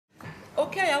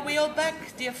Okay, are we all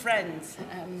back, dear friends?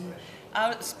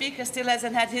 Our speaker still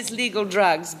hasn't had his legal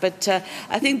drugs, but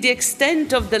I think the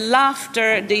extent of the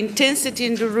laughter, the intensity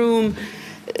in the room,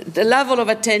 the level of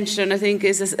attention, I think,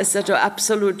 is a sort of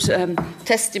absolute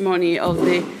testimony of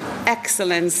the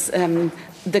excellence,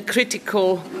 the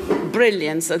critical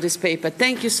brilliance of this paper.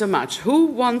 Thank you so much. Who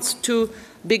wants to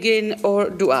begin, or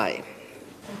do I?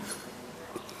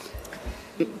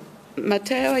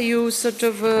 Matteo, are you sort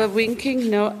of winking?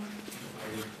 No?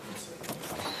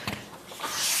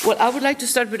 Well, I would like to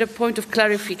start with a point of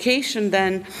clarification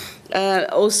then,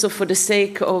 also for the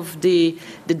sake of the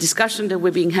discussion that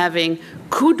we've been having.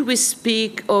 Could we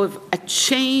speak of a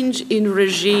change in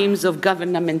regimes of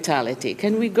governmentality?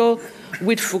 Can we go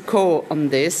with Foucault on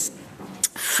this?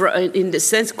 In the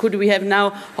sense, could we have now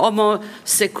homo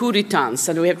securitans,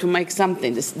 and we have to make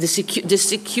something, the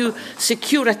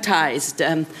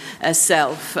securitized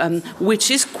self,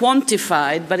 which is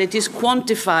quantified, but it is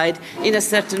quantified in a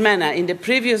certain manner. In the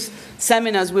previous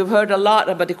seminars, we've heard a lot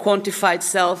about the quantified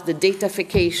self, the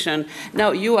datafication.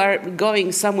 Now you are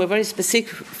going somewhere very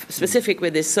specific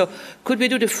with this. So could we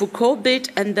do the Foucault bit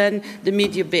and then the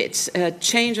media bit?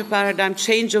 Change of paradigm,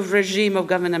 change of regime of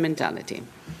governmentality.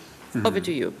 Over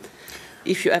to you,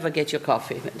 if you ever get your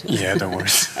coffee. Yeah, don't worry.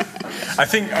 I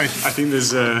think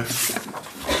there's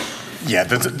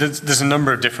a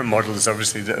number of different models,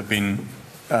 obviously, that have been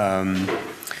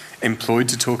employed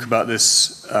to talk about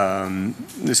this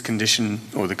this condition,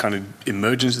 or the kind of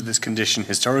emergence of this condition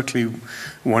historically.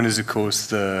 One is, of course,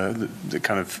 the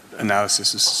kind of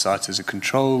analysis of society as a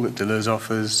control that Deleuze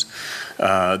offers.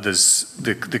 There's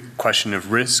the question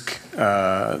of risk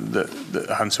that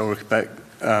Hans Ulrich Beck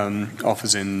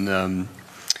offers in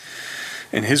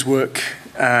his work,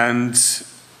 and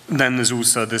then there's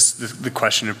also the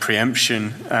question of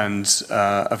preemption and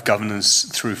of governance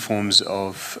through forms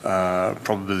of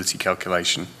probability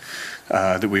calculation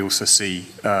that we also see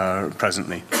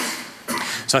presently.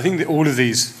 So I think that all of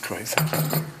these,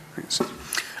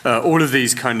 all of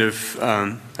these kind of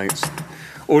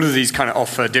all of these kind of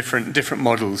offer different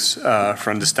models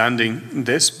for understanding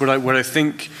this. But what I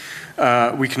think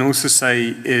we can also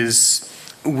say is,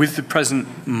 with the present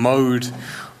mode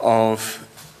of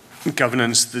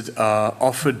governance that are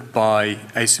offered by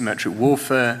asymmetric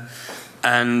warfare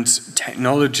and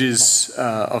technologies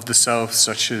of the self,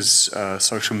 such as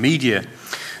social media,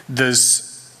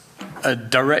 there's a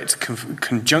direct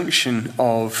conjunction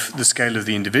of the scale of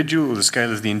the individual, or the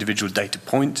scale of the individual data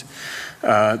point,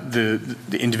 the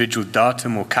individual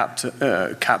datum or captor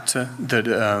that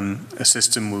a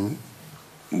system will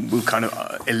kind of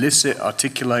elicit,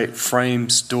 articulate, frame,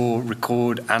 store,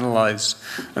 record, analyze,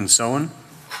 and so on.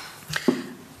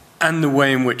 And the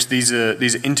way in which these are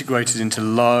integrated into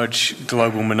large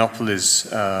global monopolies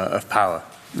of power.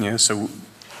 You know, so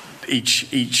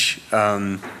each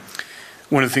one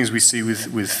of the things we see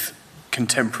with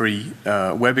contemporary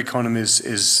web economies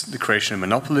is the creation of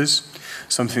monopolies,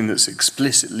 something that's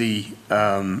explicitly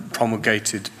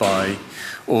promulgated by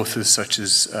authors such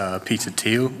as Peter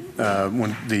Thiel,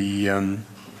 one of the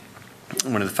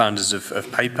founders of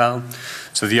PayPal.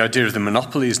 So the idea of the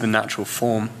monopoly is the natural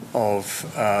form of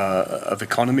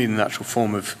economy, the natural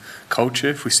form of culture.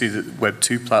 If we see that Web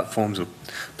 2 platforms or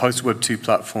post-Web 2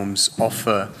 platforms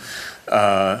offer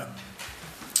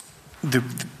the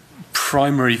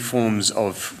primary forms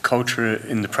of culture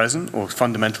in the present, or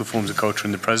fundamental forms of culture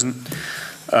in the present,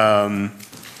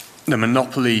 the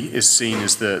monopoly is seen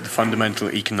as the fundamental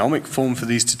economic form for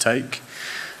these to take.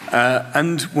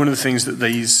 And one of the things that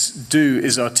these do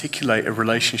is articulate a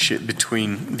relationship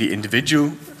between the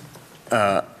individual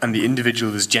and the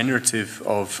individual as generative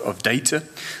of data,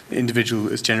 the individual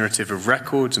as generative of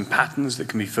records and patterns that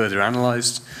can be further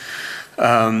analyzed,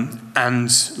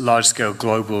 and large-scale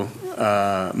global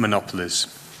monopolies.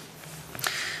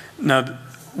 Now,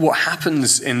 what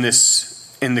happens in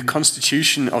the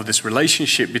constitution of this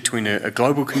relationship between a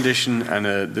global condition and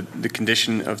the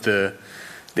condition of the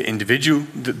individual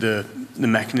that the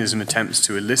mechanism attempts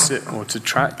to elicit or to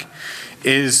track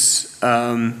is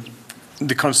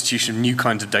the constitution of new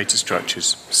kinds of data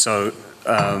structures. So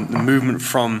the movement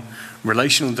from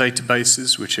relational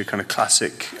databases, which are kind of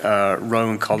classic row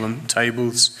and column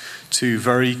tables, to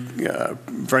very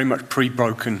much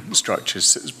pre-broken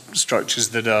structures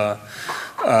that are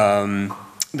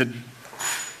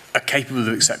capable of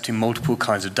accepting multiple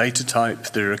kinds of data type,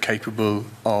 that are capable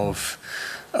of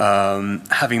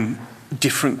having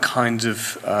different kinds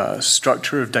of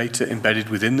structure of data embedded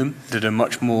within them, that are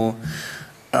much more,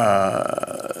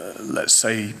 let's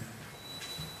say,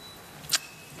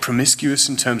 promiscuous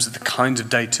in terms of the kinds of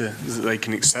data that they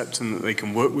can accept and that they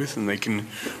can work with and they can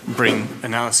bring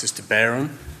analysis to bear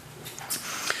on.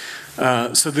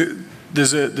 So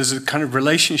there's a kind of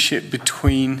relationship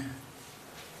between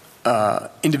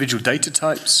individual data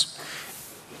types,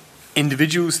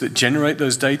 individuals that generate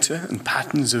those data, and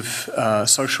patterns of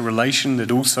social relation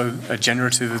that also are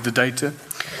generative of the data,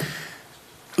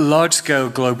 large-scale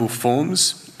global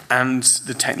forms, and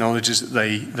the technologies that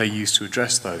they use to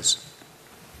address those.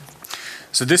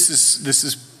 So this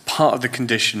is part of the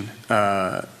condition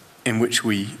in which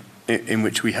we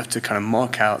have to kind of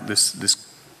mark out this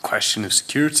question of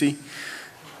security.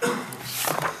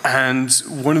 And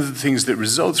one of the things that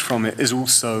results from it is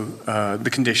also the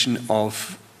condition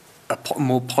of a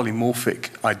more polymorphic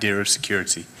idea of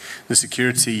security. The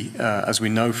security, as we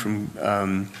know from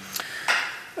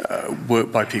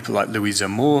work by people like Louise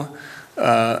Amour,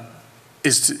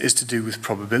 is to do with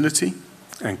probability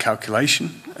and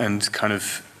calculation and kind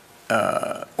of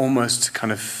almost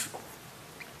kind of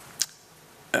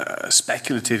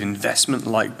speculative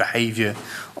investment-like behavior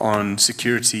on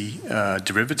security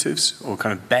derivatives, or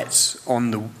kind of bets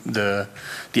on the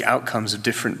outcomes of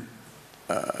different,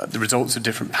 the results of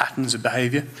different patterns of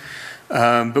behavior.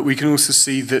 But we can also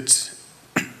see that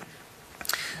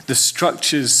the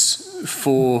structures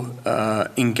for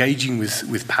engaging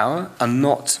with power are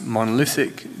not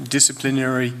monolithic,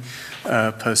 disciplinary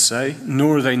per se,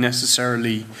 nor are they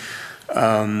necessarily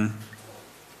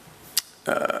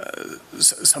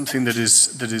something that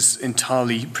is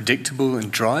entirely predictable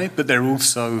and dry, but they're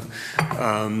also,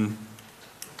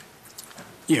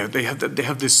 they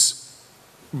have this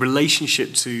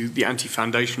relationship to the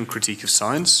anti-foundational critique of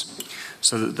science,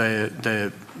 so that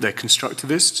they're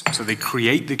constructivist, so they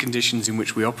create the conditions in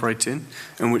which we operate in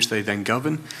which they then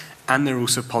govern, and they're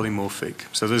also polymorphic.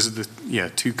 So those are the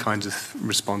two kinds of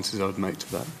responses I would make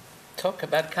to that. Talk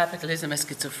about capitalism as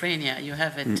schizophrenia. You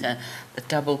have it, the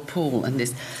double pull and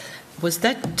this. Was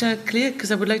that clear?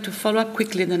 Because I would like to follow up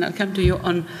quickly, and then I'll come to you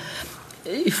on,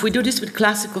 if we do this with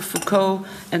classical Foucault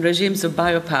and regimes of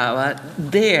biopower,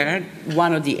 there,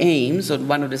 one of the aims, or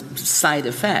one of the side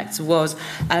effects, was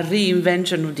a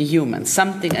reinvention of the human.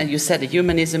 Something, and you said,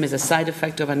 humanism is a side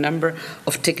effect of a number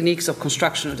of techniques of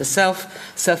construction of the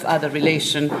self-other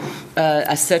relation,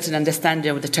 a certain understanding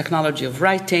of the technology of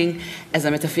writing, as a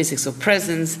metaphysics of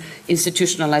presence,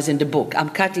 institutionalizing the book.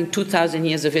 I'm cutting 2,000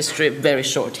 years of history very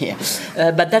short here.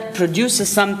 But that produces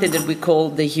something that we call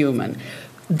the human.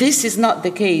 This is not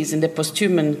the case in the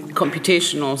posthuman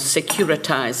computational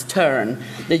securitized turn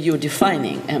that you're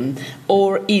defining.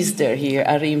 Or is there here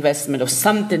a reinvestment of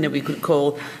something that we could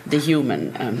call the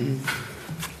human?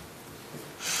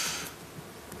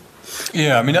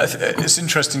 Yeah, I mean, it's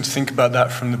interesting to think about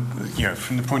that from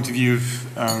the point of view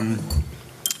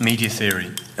of media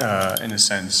theory, in a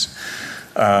sense.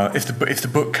 If the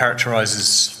book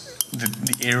characterizes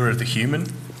the era of the human,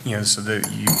 so that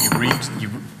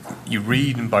you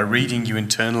read, and by reading you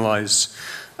internalize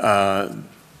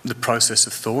the process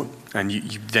of thought, and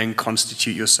you then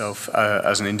constitute yourself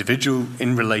as an individual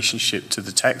in relationship to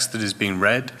the text that is being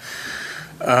read.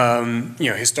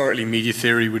 Historically, media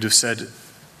theory would have said,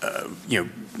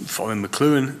 following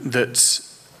McLuhan, that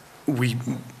we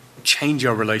change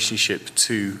our relationship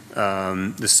to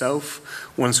the self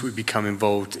once we become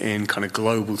involved in kind of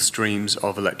global streams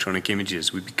of electronic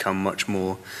images. We become much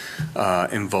more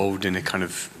involved in a kind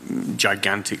of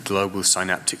gigantic global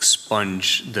synaptic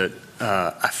sponge that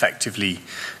effectively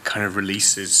kind of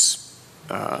releases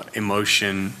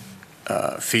emotion,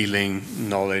 feeling,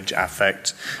 knowledge,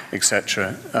 affect,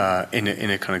 etc., in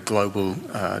a kind of global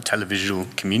televisual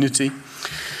community.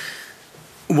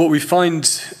 What we find,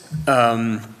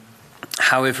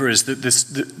 however, is that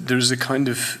there's a kind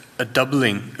of a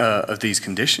doubling of these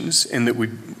conditions, in that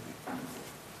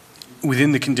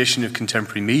within the condition of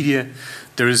contemporary media,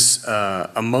 there is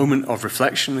a moment of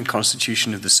reflection and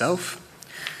constitution of the self,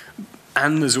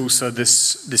 and there's also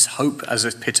this hope, as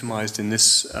epitomized in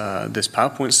this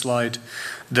PowerPoint slide,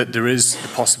 that there is the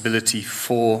possibility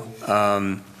for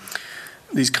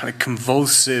these kind of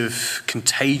convulsive,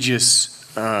 contagious,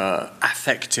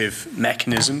 affective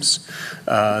mechanisms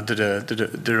that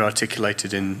are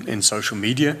articulated in social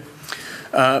media,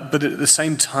 but at the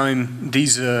same time,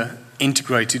 these are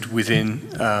integrated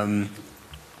within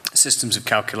systems of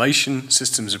calculation,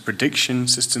 systems of prediction,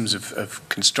 systems of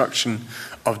construction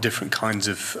of different kinds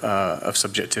of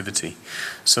subjectivity.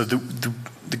 So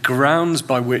the grounds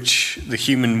by which the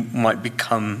human might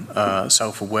become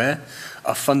self-aware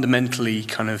are fundamentally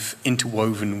kind of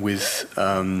interwoven with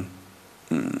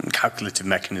calculative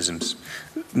mechanisms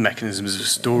of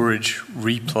storage,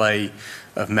 replay,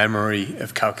 of memory,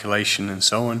 of calculation, and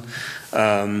so on,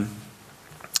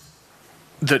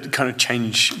 that kind of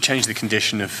change the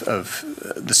condition of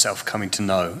the self coming to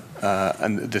know.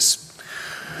 And this,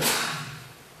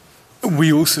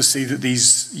 we also see that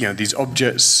these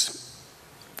objects,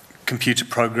 computer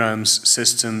programs,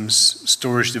 systems,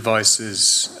 storage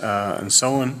devices, and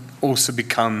so on, also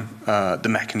become the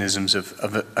mechanisms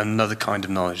of another kind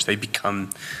of knowledge. They become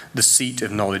the seat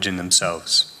of knowledge in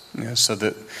themselves. So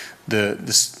that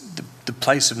the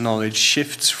place of knowledge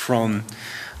shifts from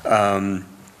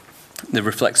the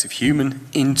reflexive human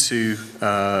into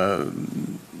the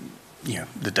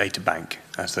data bank,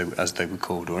 as they were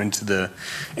called, or into the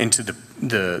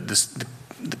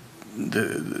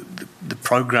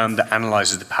program that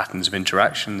analyzes the patterns of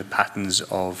interaction, the patterns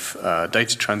of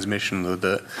data transmission, or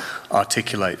that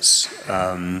articulates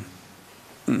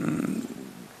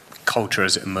culture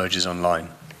as it emerges online.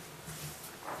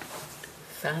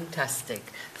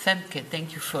 Fantastic. Femke,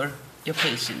 thank you for your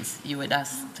patience. You had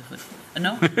asked,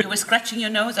 no? You were scratching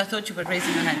your nose? I thought you were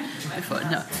raising your hand before.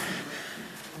 No.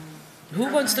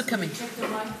 Who wants to come in?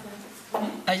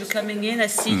 Are you coming in? I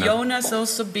see Jonas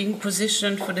also being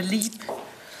positioned for the leap.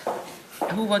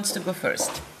 Who wants to go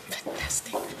first?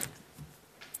 Fantastic.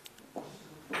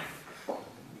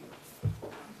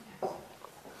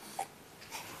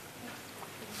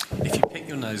 If you pick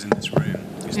your nose in this room,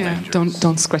 it's dangerous.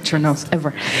 Don't scratch your nose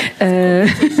ever.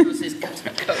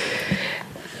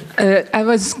 I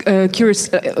was curious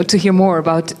to hear more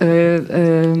about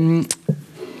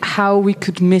how we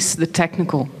could miss the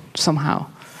technical somehow.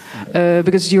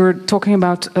 Because you're talking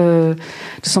about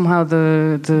somehow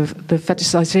the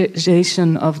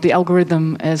fetishization of the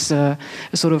algorithm as a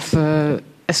sort of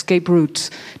escape route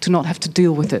to not have to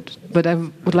deal with it. But I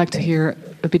would like to hear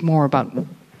a bit more about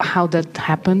how that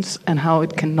happens and how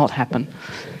it cannot happen.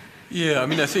 Yeah, I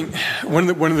mean, I think one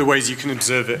of the ways you can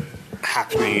observe it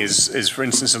happening is, for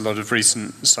instance, a lot of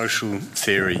recent social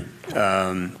theory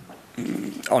on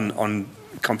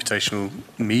computational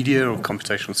media or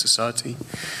computational society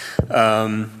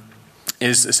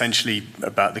is essentially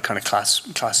about the kind of class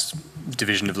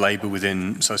division of labor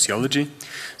within sociology.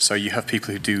 So you have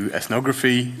people who do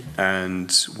ethnography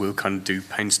and will kind of do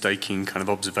painstaking kind of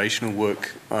observational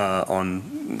work on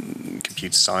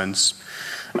computer science.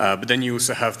 But then you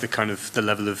also have the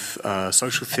level of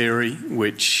social theory,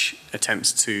 which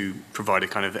attempts to provide a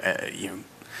kind of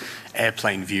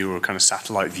airplane view or a kind of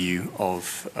satellite view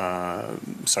of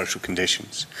social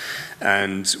conditions.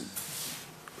 And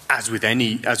as with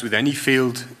any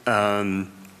field,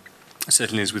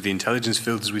 certainly as with the intelligence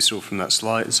field, as we saw from that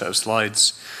set of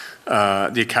slides,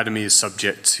 the academy is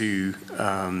subject to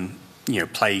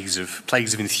plagues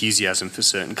of enthusiasm for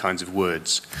certain kinds of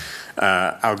words.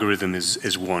 Algorithm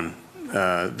is one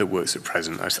that works at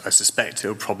present. I suspect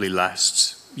it'll probably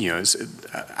last.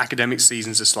 Academic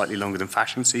seasons are slightly longer than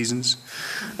fashion seasons,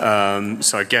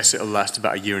 so I guess it'll last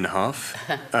about 1.5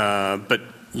 years. But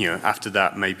after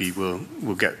that, maybe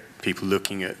we'll get people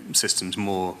looking at systems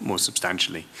more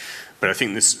substantially. But I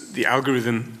think the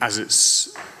algorithm, as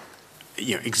it's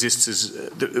exists as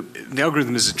the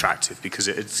algorithm is attractive because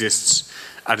it exists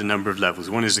at a number of levels.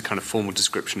 One is a kind of formal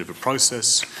description of a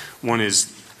process. One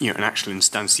is an actual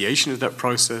instantiation of that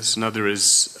process. Another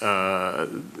is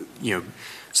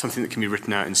something that can be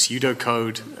written out in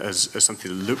pseudocode as something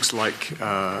that looks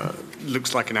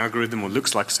like an algorithm or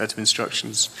looks like a set of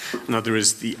instructions. Another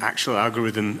is the actual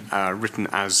algorithm written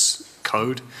as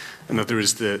code. Another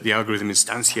is the algorithm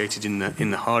instantiated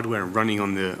in the hardware and running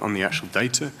on the actual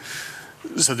data.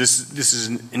 So this is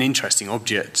an interesting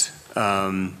object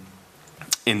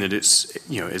in that it's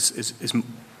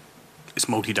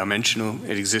multidimensional.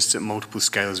 It exists at multiple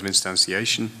scales of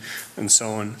instantiation, and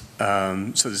so on.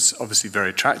 So it's obviously very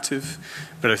attractive.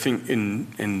 But I think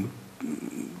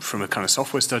from a kind of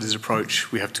software studies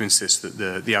approach, we have to insist that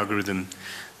the algorithm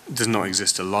does not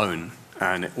exist alone,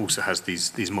 and it also has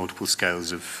these multiple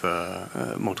scales of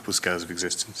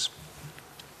existence.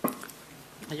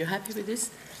 Are you happy with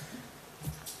this?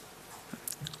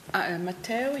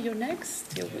 Matteo, you're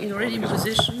next. You're already in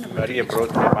position. Maria brought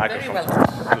the microphone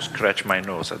to scratch my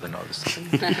nose. I don't know this.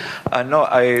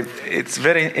 It's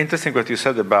very interesting what you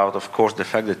said about, of course, the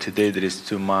fact that today there is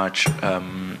too much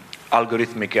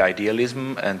algorithmic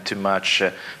idealism and too much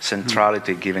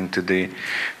centrality given to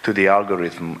the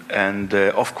algorithm. And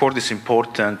of course, it's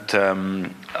important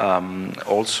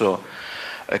also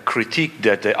critique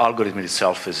that the algorithm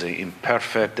itself is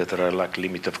imperfect, that there are like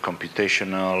limit of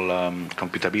computational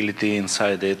computability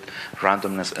inside it,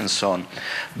 randomness, and so on.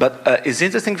 But it's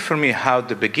interesting for me how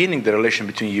the beginning, the relation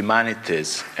between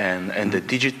humanities and the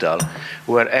digital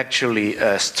were actually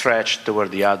stretched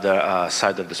toward the other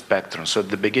side of the spectrum. So at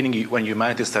the beginning, when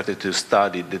humanities started to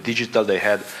study the digital, they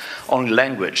had only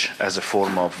language as a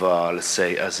form of, let's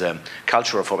say, as a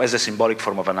cultural form, as a symbolic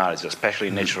form of analysis, especially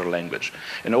in natural language.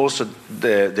 And also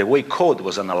the way code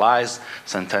was analyzed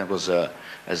sometimes was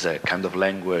as a kind of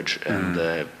language,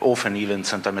 and often even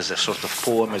sometimes as a sort of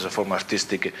poem, as a form of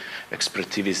artistic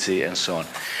expressivity, and so on.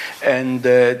 And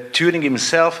Turing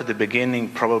himself at the beginning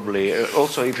probably,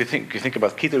 also if you think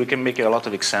about Kittel, we can make a lot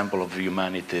of examples of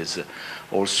humanities,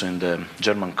 also in the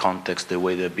German context, the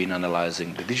way they've been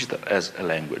analyzing the digital as a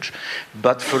language.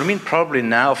 But for me, probably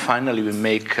now, finally, we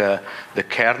make the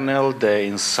kernel, the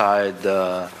inside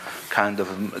kind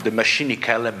of the machinic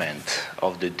element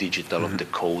of the digital, of the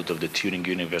code, of the Turing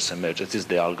universe emerge. It is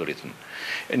the algorithm.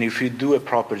 And if you do a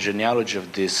proper genealogy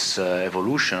of this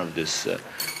evolution of this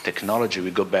technology, we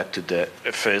go back to the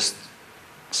first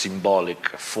symbolic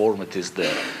form. It is the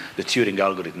Turing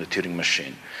algorithm, the Turing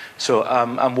machine. So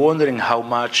I'm wondering how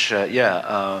much,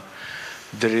 there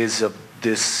is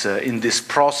this in this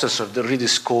process of the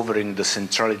rediscovering the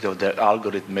centrality of the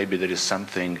algorithm. Maybe there is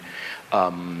something,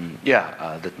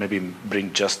 that maybe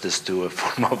bring justice to a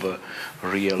form of a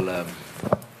real,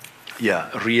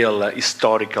 real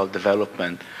historical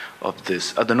development of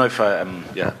this. I don't know if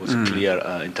was a clear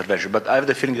intervention, but I have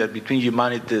the feeling that between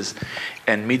humanities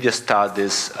and media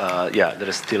studies, there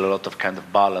is still a lot of kind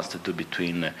of balance to do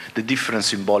between the different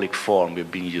symbolic form we've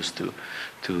been used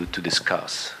to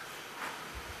discuss.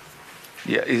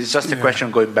 Yeah, it's just a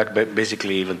question going back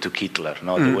basically even to Hitler,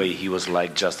 the way he was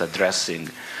like just addressing,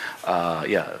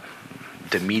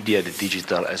 the media, the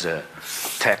digital as a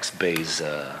text-based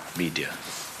media.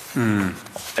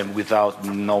 And without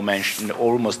no mention,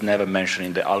 almost never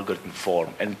mentioning the algorithm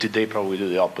form. And today probably we do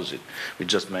the opposite. We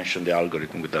just mention the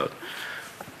algorithm without.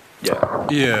 Yeah.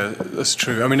 Yeah, that's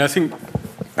true. I mean, I think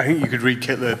you could read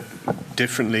Hitler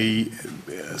differently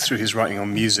through his writing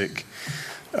on music,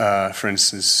 for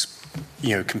instance,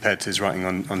 compared to his writing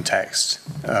on text,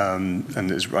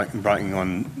 and his writing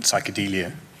on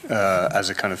psychedelia as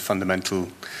a kind of fundamental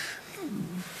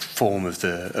form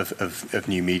of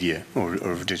new media or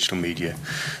of digital media.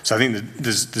 So I think that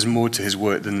there's more to his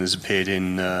work than has appeared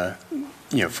in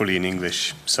fully in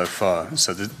English so far.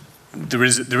 So there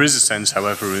is a sense,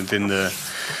 however, within the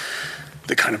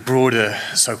kind of broader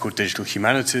so-called digital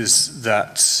humanities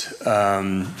that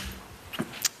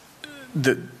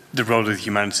the role of the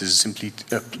humanities is simply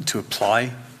to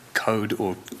apply code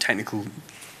or technical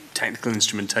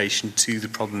instrumentation to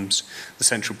the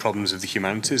central problems of the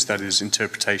humanities, that is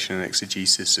interpretation and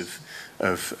exegesis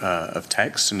of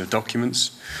text and of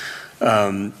documents.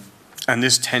 And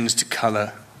this tends to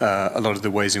color a lot of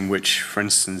the ways in which, for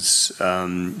instance,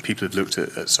 people have looked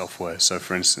at software. So,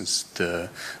 for instance, the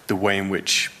way in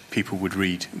which people would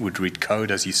read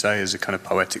code, as you say, as a kind of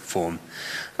poetic form,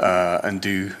 and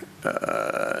do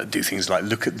things like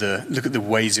look at the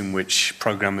ways in which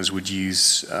programmers would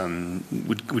use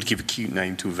would give a cute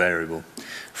name to a variable,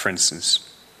 for instance.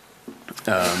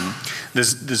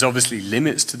 There's obviously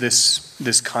limits to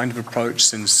this kind of approach,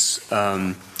 since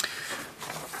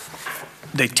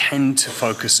they tend to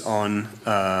focus on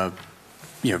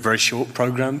very short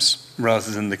programs rather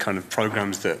than the kind of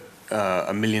programs that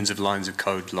are millions of lines of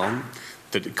code long.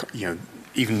 That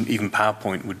even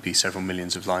PowerPoint would be several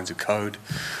millions of lines of code,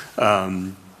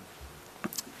 and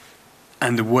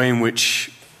the way in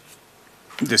which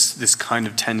this kind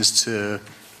of tends to,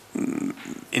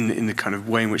 in the kind of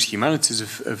way in which humanities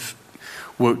have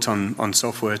worked on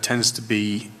software, tends to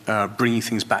be bringing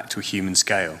things back to a human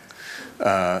scale.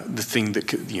 The thing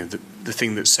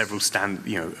that several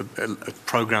a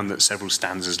program that several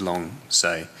stanzas long,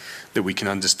 say, that we can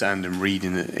understand and read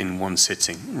in one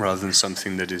sitting, rather than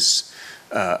something that is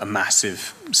a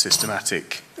massive,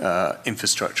 systematic,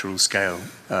 infrastructural scale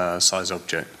size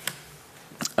object.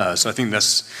 So I think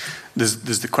there's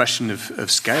the question of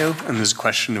scale, and there's a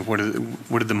question of what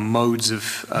are the modes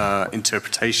of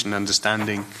interpretation and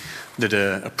understanding that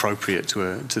are appropriate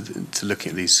to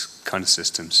looking at these kind of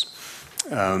systems.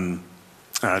 I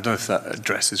don't know if that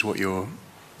addresses what your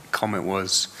comment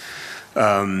was.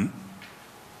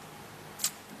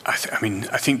 I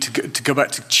think to go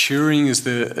back to Turing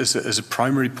as a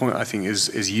primary point, I think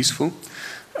is useful.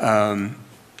 To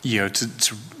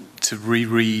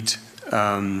reread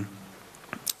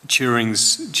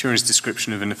Turing's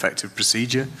description of an effective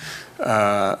procedure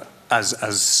as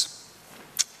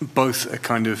both a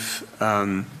kind of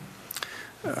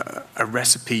a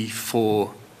recipe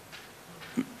for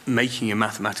making a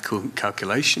mathematical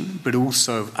calculation, but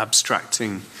also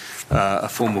abstracting a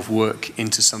form of work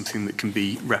into something that can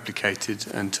be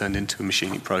replicated and turned into a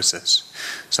machining process.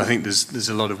 So I think there's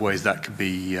a lot of ways that could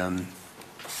be, a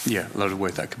lot of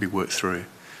ways that could be worked through.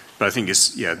 But I think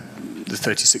it's, the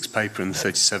 36 paper and the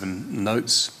 37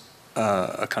 notes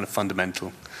are kind of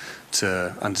fundamental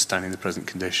to understanding the present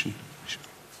condition.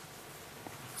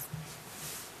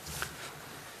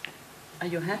 Are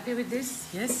you happy with this?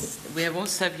 Yes. We have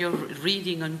also have your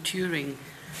reading on Turing.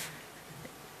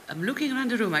 I'm looking around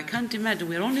the room. I can't imagine.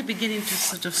 We're only beginning to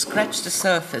sort of scratch the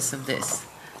surface of this.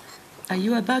 Are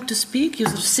you about to speak? You're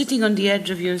sort of sitting on the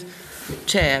edge of your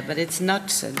chair, but it's not.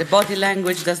 The body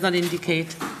language does not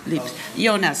indicate lips.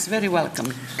 Jonas, very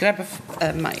welcome. Grab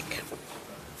a mic.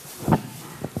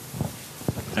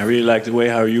 I really like the way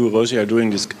how you, Rosie, are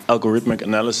doing this algorithmic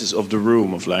analysis of the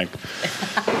room, of like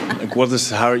what is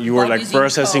how you are like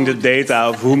processing the data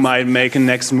of who might make a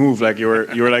next move. Like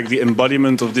you're like the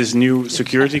embodiment of this new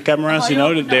security cameras, you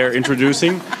know, that they're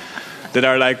introducing, that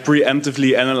are like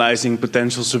preemptively analyzing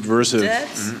potential subversive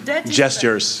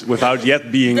gestures without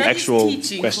yet being actual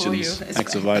questions,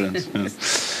 acts of violence. Yeah.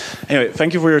 Anyway,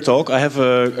 thank you for your talk. I have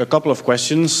a couple of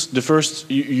questions. The first,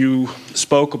 you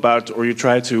spoke about, or you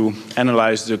tried to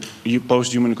analyze the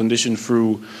post-human condition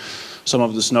through some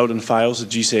of the Snowden files, the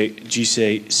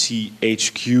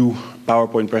GCHQ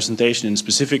PowerPoint presentation in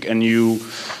specific, and you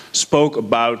spoke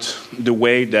about the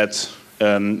way that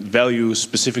values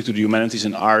specific to the humanities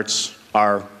and arts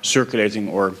are circulating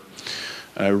or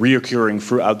reoccurring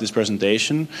throughout this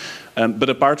presentation. But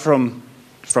apart from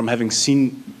having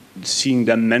seeing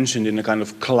them mentioned in a kind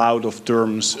of cloud of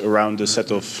terms around a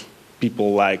set of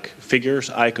people-like figures,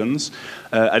 icons,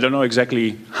 I don't know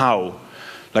exactly how.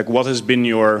 Like, what has been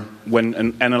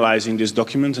when analyzing this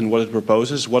document and what it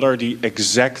proposes, what are the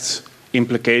exact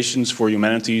implications for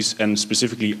humanities and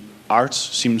specifically arts?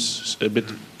 Seems a bit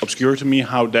obscure to me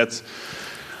how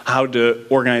the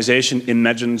organization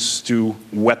imagines to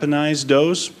weaponize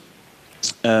those.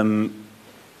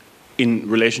 In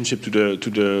relationship to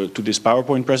this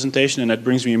PowerPoint presentation, and that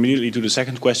brings me immediately to the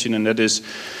second question, and that is,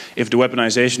 if the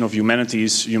weaponization of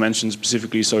humanities, you mentioned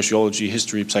specifically sociology,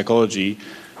 history, psychology,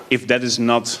 if that is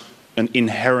not an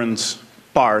inherent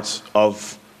part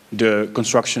of the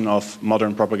construction of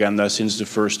modern propaganda since the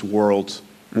First World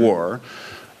War,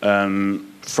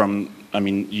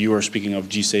 you are speaking of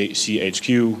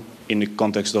GCHQ. In the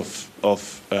context of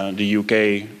the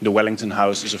UK, the Wellington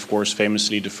House is, of course,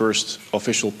 famously the first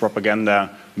official propaganda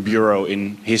bureau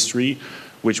in history,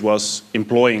 which was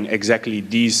employing exactly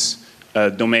these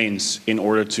domains in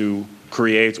order to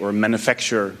create or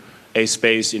manufacture a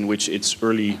space in which its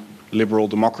early liberal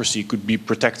democracy could be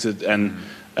protected and,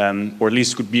 or at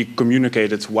least could be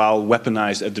communicated while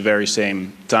weaponized at the very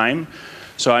same time.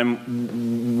 So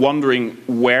I'm wondering,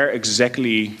 where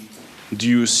exactly do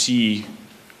you see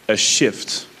a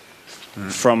shift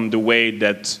from the way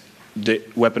that the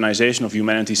weaponization of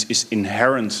humanities is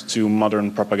inherent to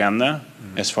modern propaganda,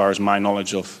 as far as my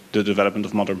knowledge of the development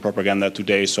of modern propaganda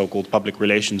today, so-called public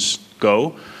relations,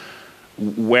 go?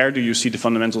 Where do you see the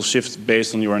fundamental shift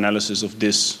based on your analysis of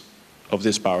this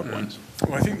PowerPoint?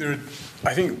 Well,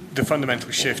 I think the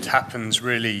fundamental shift happens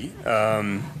really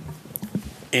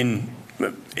in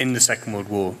the Second World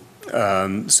War.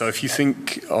 So if you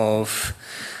think of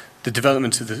the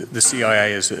development of the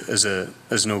CIA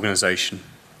as an organization,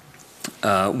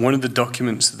 one of the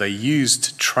documents that they used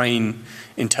to train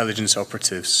intelligence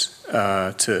operatives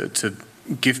to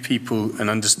give people an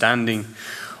understanding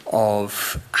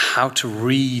of how to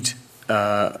read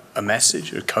a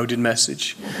message, a coded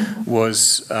message,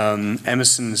 was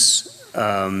Emerson's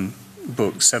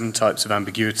book, 7 Types of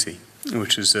Ambiguity,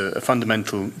 which was a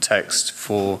fundamental text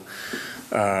for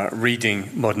reading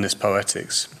modernist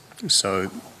poetics.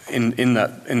 So in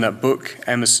that book,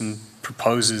 Emerson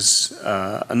proposes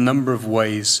a number of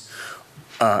ways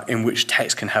in which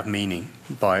text can have meaning,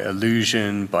 by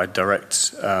allusion, by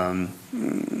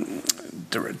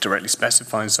directly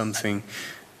specifying something,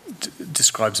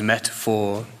 describes a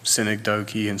metaphor,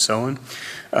 synecdoche, and so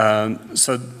on.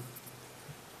 So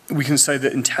we can say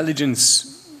that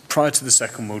intelligence prior to the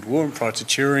Second World War and prior to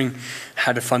Turing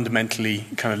had a fundamentally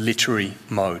kind of literary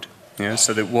mode. Yeah,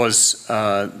 so there was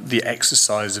the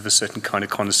exercise of a certain kind of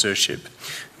connoisseurship.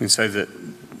 We can say that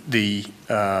the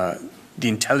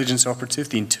intelligence operative,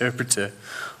 the interpreter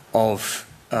of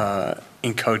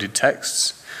encoded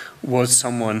texts, was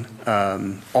someone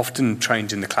often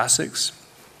trained in the classics,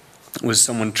 was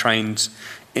someone trained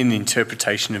in the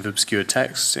interpretation of obscure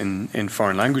texts in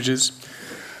foreign languages,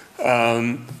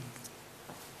 And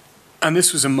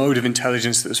this was a mode of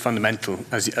intelligence that was fundamental,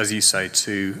 as you say,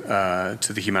 to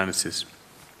the humanities.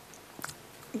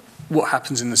 What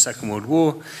happens in the Second World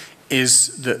War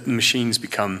is that machines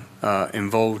become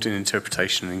involved in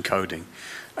interpretation and encoding,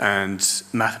 and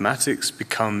mathematics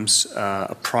becomes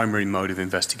a primary mode of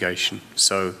investigation.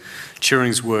 So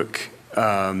Turing's work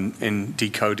in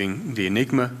decoding the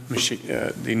Enigma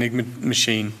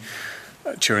machine,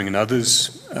 Turing and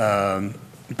others,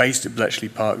 based at Bletchley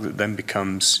Park, that then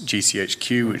becomes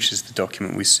GCHQ, which is the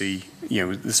document we see,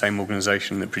 the same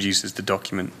organization that produces the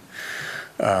document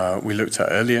we looked at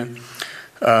earlier.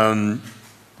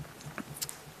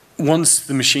 Once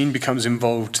the machine becomes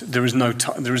involved, there is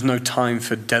no time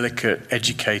for delicate,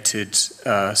 educated,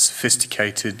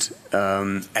 sophisticated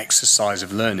exercise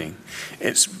of learning.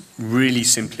 It's really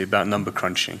simply about number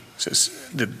crunching. So it's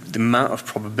the amount of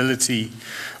probability,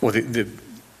 or the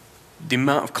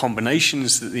amount of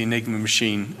combinations that the Enigma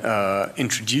machine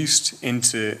introduced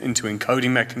into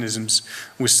encoding mechanisms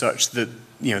was such that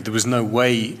there was no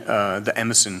way that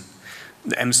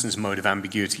Emerson's mode of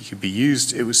ambiguity could be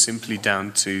used. It was simply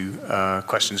down to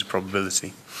questions of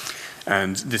probability,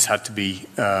 and this had to be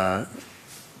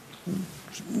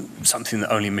something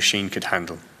that only a machine could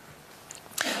handle.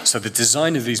 So the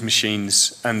design of these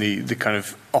machines and the kind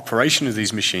of operation of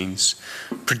these machines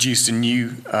produced a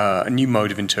new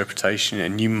mode of interpretation, a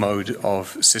new mode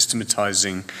of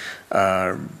systematizing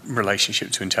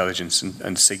relationship to intelligence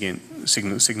and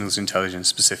signals intelligence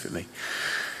specifically.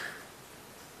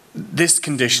 This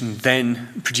condition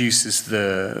then produces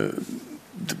the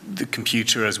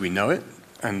computer as we know it,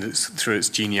 and it's through its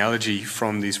genealogy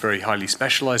from these very highly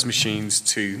specialized machines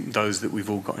to those that we've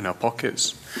all got in our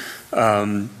pockets.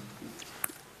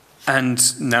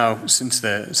 And now, since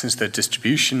their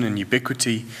distribution and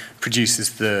ubiquity,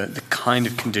 produces the kind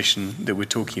of condition that we're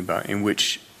talking about, in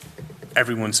which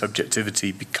everyone's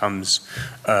subjectivity becomes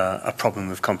a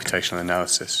problem of computational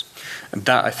analysis. And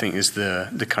that, I think, is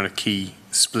the kind of key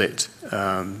split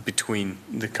between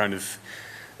the kind of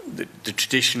the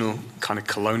traditional kind of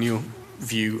colonial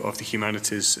view of the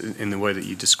humanities in the way that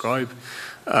you describe,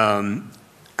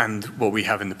 and what we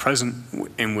have in the present,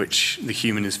 in which the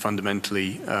human is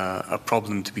fundamentally a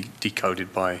problem to be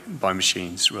decoded by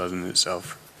machines rather than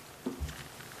itself.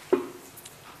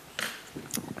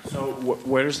 So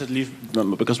where does that leave?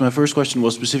 Because my first question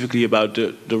was specifically about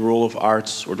the role of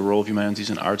arts, or the role of humanities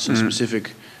and arts in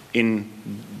specific in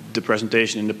the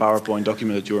presentation in the PowerPoint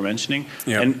document that you were mentioning.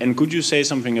 Yeah. And could you say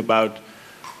something about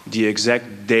the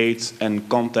exact date and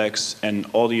context and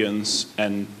audience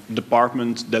and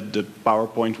department that the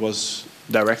PowerPoint was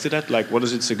directed at? Like, what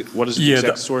is its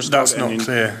exact source code? That's not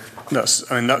clear.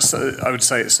 I would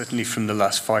say it's certainly from the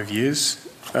last 5 years,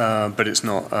 but it's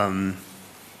not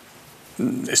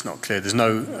clear. There's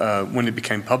no when it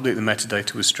became public, the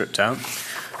metadata was stripped out,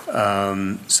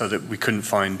 so that we couldn't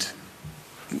find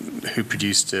who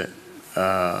produced it,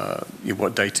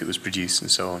 what date it was produced, and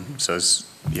so on. So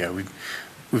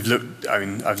we've looked. I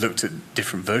mean, I've looked at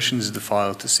different versions of the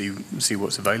file to see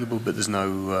what's available, but there's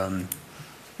no.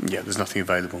 There's nothing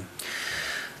available.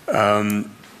 I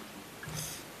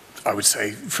would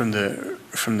say from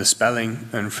the spelling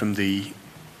and from the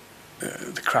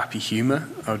crappy humour,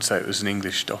 I would say it was an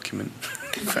English document.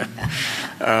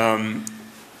 Then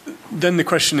the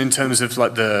question in terms of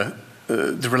like the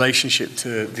relationship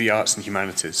to the arts and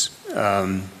humanities.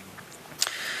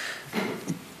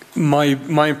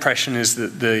 My impression is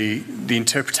that the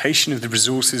interpretation of the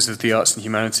resources of the arts and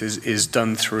humanities is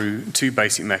done through two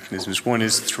basic mechanisms. One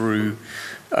is through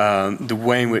the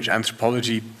way in which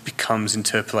anthropology becomes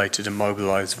interpolated and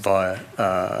mobilized via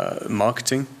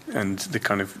marketing and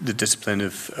the discipline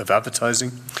of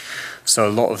advertising. So a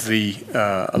lot of the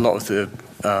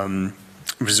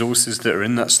resources that are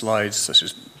in that slide, such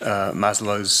as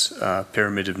Maslow's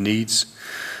pyramid of needs,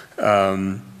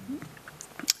 are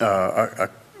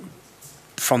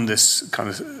from this kind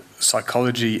of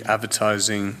psychology,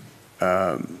 advertising,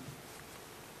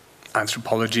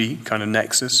 anthropology kind of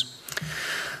nexus,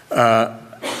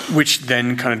 which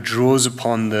then kind of draws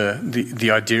upon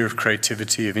the idea of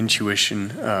creativity, of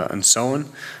intuition, and so on,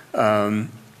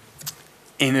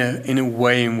 in a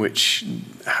way in which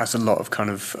has a lot of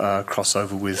kind of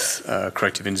crossover with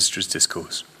creative industries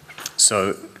discourse.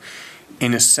 So,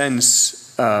 in a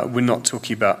sense, we're not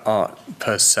talking about art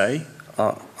per se,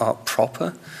 art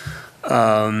proper,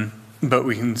 but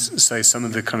we can say some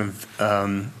of the kind of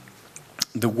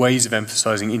the ways of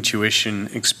emphasizing intuition,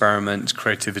 experiment,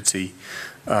 creativity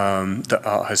that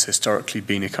art has historically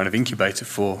been a kind of incubator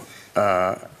for,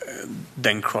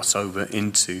 then cross over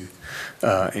into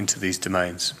these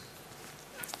domains.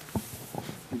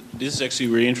 This is actually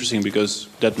really interesting because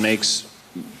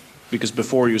because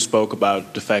before you spoke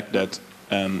about the fact that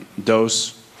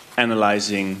those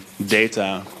analyzing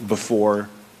data before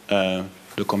the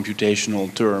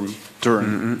computational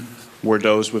turn were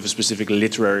those with a specific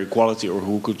literary quality, or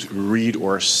who could read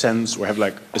or sense or have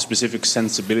like a specific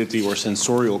sensibility or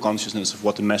sensorial consciousness of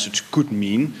what the message could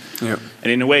mean. Yeah.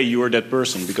 And in a way, you are that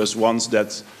person, because once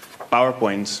that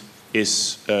PowerPoint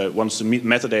is, once the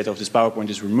metadata of this PowerPoint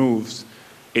is removed,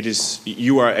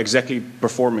 you are exactly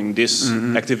performing this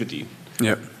activity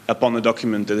upon a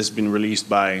document that has been released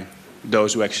by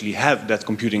those who actually have that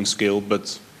computing skill,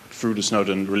 but through the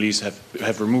Snowden release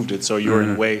have removed it. So you're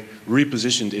in a way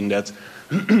repositioned in that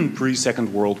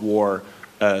pre-Second World War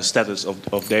status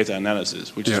of data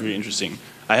analysis, which is really interesting.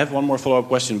 I have one more follow-up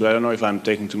question, but I don't know if I'm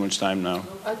taking too much time now.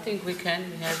 I think we can.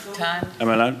 We have time. Am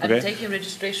I allowed? Okay. I'm taking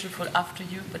registration for after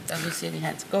you, but I don't see any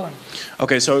hands. Go on.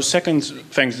 Okay, so second,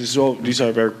 thanks. These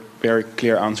are very, very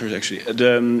clear answers, actually.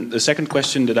 The second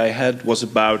question that I had was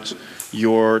about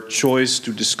your choice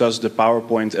to discuss the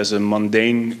PowerPoint as a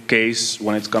mundane case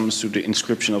when it comes to the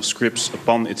inscription of scripts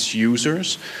upon its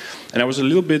users. And I was a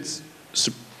little bit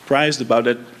surprised about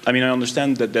that. I mean, I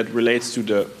understand that that relates to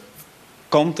the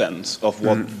content of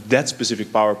what that specific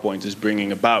PowerPoint is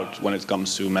bringing about when it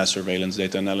comes to mass surveillance,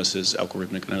 data analysis,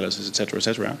 algorithmic analysis, etc.,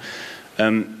 etc.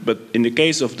 But in the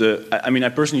case of I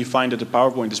personally find that the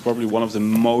PowerPoint is probably one of the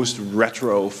most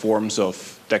retro forms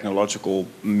of technological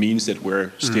means that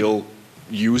we're still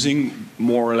using,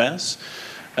 more or less,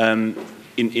 in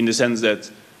the sense that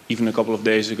even a couple of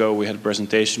days ago we had a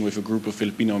presentation with a group of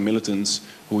Filipino militants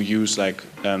who use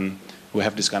who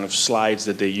have this kind of slides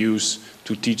that they use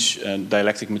to teach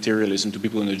dialectic materialism to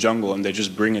people in the jungle, and they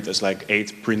just bring it as like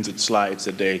 8 printed slides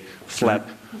that they flap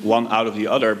one out of the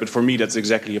other. But for me, that's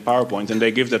exactly a PowerPoint, and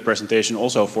they give that presentation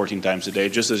also 14 times a day,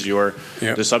 just as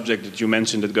the subject that you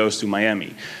mentioned that goes to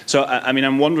Miami. So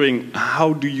I'm wondering,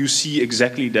 how do you see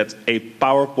exactly that a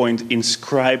PowerPoint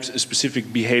inscribes a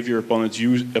specific behavior upon its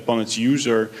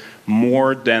user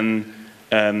more than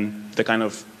the kind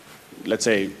of, let's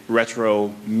say,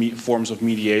 retro forms of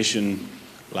mediation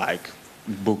like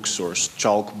books or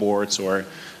chalkboards, or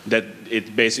that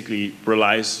it basically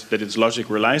that its logic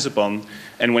relies upon?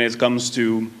 And when it comes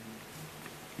to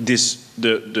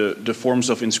the forms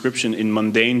of inscription in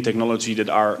mundane technology that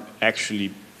are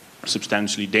actually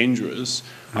substantially dangerous,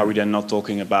 are we then not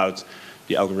talking about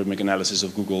the algorithmic analysis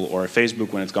of Google or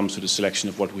Facebook when it comes to the selection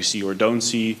of what we see or don't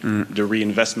see, the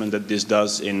reinvestment that this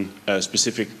does in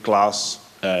specific class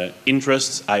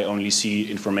interests? I only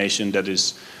see information that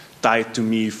is tied to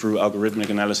me through algorithmic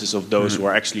analysis of those who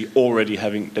are actually have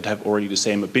already the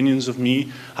same opinions of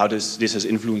me. How this has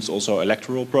influenced also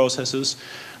electoral processes,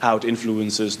 how it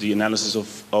influences the analysis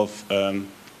of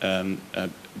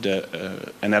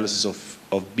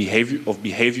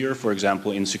behavior, for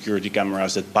example, in security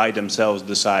cameras that by themselves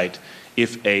decide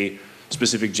if a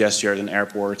specific gesture at an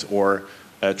airport or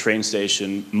a train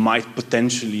station might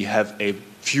potentially have a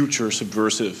future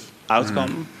subversive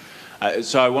outcome.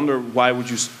 So I wonder why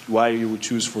you would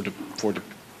choose for the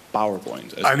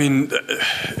PowerPoint. I mean,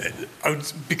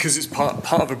 because it's part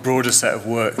of a broader set of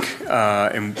work.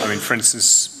 For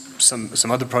instance, some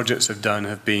other projects I've done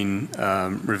have been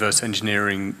reverse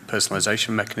engineering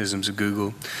personalization mechanisms of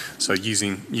Google. So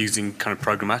using kind of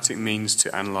programmatic means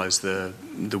to analyze the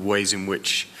ways in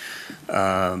which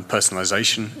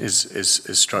personalization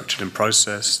is structured and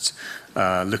processed.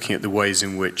 Looking at the ways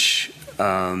in which,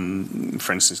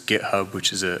 for instance, GitHub,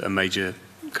 which is a major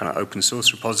kind of open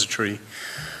source repository,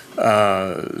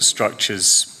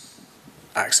 structures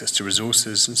access to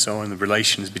resources and so on, the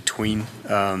relations between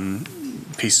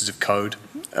pieces of code,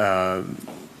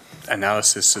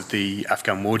 analysis of the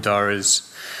Afghan war diaries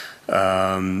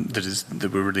that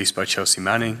were released by Chelsea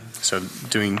Manning. So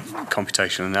doing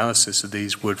computational analysis of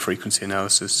these, word frequency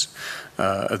analysis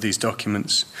of these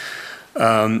documents.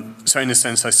 So in a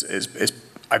sense,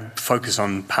 I focus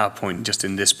on PowerPoint just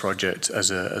in this project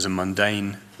as a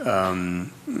mundane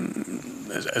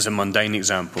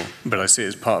example, but I see it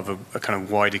as part of a kind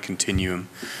of wider continuum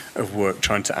of work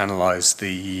trying to analyze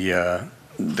the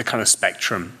kind of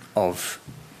spectrum of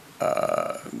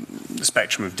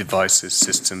devices,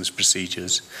 systems,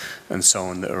 procedures, and so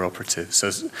on that are operative.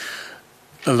 So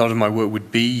a lot of my work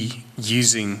would be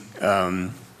using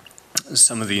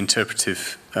some of the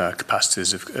interpretive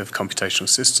capacities of computational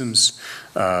systems,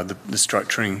 the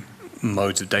structuring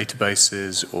modes of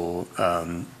databases, or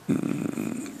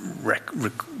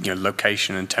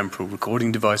location and temporal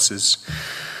recording devices,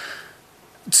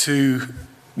 to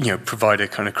provide a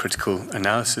kind of critical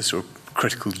analysis or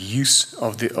critical use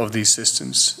of these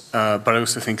systems. But I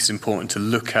also think it's important to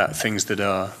look at things that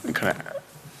are kind of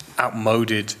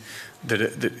outmoded,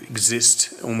 that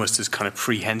exist almost as kind of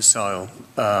prehensile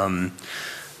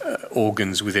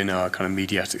organs within our kind of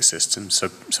mediatic systems. So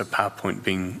PowerPoint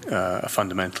being a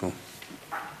fundamental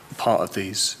part of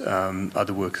these.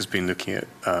 Other work has been looking at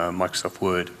Microsoft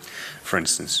Word, for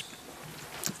instance,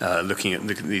 looking at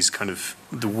these kind of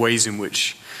the ways in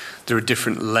which there are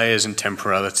different layers and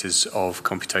temporalities of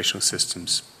computational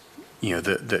systems,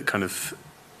 that kind of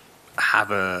have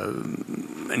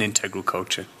an integral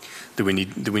culture that we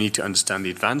need to understand the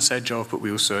advanced edge of, but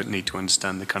we also need to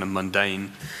understand the kind of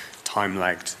mundane,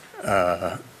 time-lagged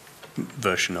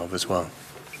version of as well.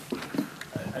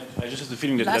 I just have the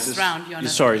feeling that Last that is. round,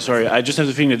 Jonas. Sorry. I just have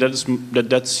the feeling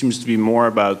that seems to be more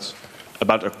about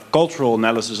a cultural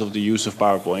analysis of the use of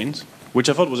PowerPoint, which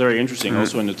I thought was very interesting.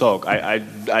 Also in the talk,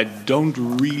 I don't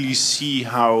really see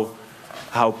how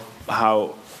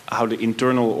the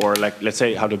internal, or let's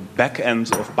say how the back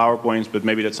end of PowerPoint, but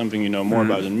maybe that's something you know more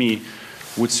about than me,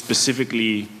 would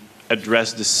specifically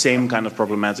address the same kind of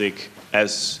problematic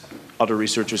as other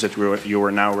researchers that you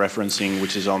were now referencing,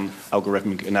 which is on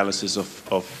algorithmic analysis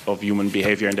of human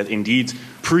behavior, and that indeed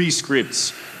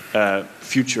prescripts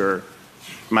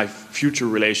my future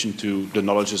relation to the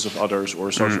knowledges of others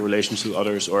or social relations to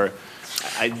others. Or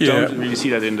I don't really see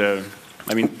that in the.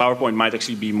 I mean, PowerPoint might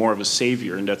actually be more of a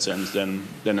savior in that sense than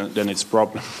its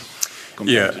problem.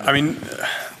 Yeah, I mean,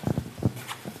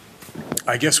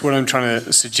 I guess what I'm trying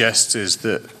to suggest is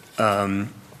that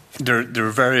there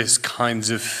are various kinds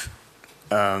of.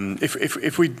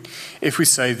 If we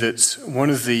say that one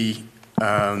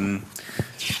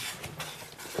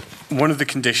of the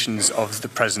conditions of the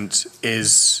present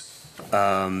is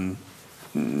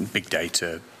big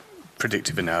data,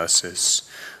 predictive analysis,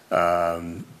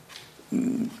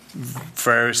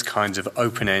 various kinds of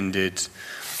open-ended,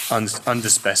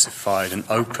 underspecified, and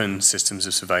open systems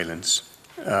of surveillance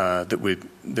that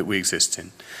we exist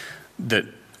in, that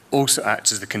also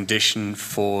acts as the condition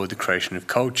for the creation of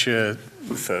culture,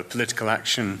 for political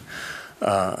action,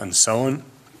 and so on.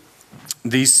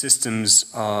 These systems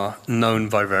are known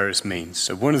by various means.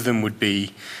 So one of them would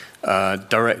be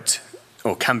direct,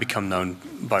 or can become known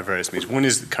by various means. One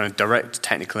is the kind of direct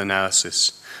technical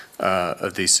analysis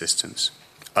of these systems.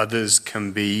 Others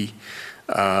can be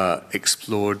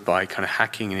explored by kind of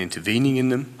hacking and intervening in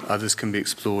them. Others can be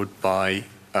explored by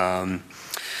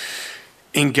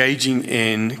engaging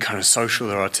in kind of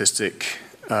social or artistic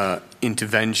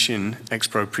intervention,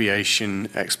 expropriation,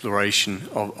 exploration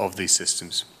of these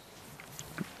systems.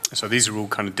 So these are all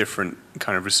kind of different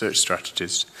kind of research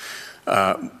strategies.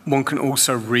 One can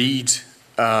also read,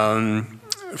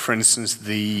 for instance,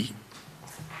 the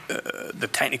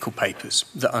technical papers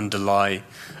that underlie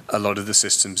a lot of the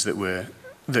systems that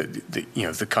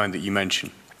the kind that you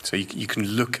mentioned. So you can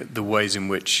look at the ways in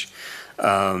which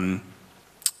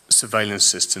surveillance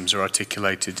systems are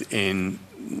articulated in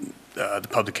the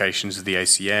publications of the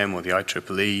ACM or the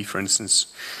IEEE, for instance,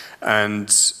 and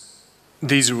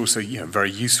these are also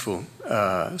very useful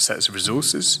sets of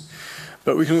resources.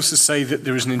 But we can also say that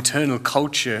there is an internal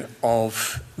culture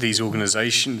of these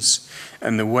organizations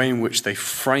and the way in which they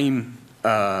frame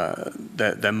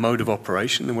their mode of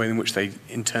operation, the way in which they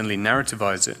internally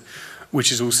narrativize it,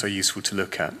 which is also useful to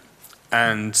look at.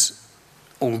 And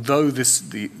although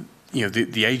the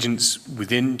agents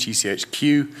within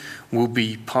GCHQ will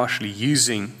be partially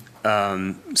using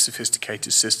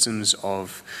sophisticated systems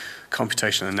of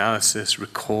computational analysis,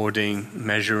 recording,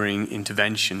 measuring,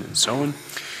 intervention, and so on,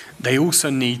 they also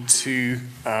need to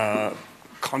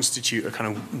constitute a kind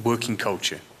of working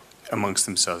culture amongst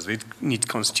themselves. They need to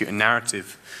constitute a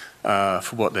narrative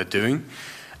for what they're doing,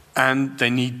 and they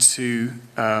need to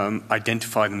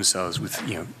identify themselves with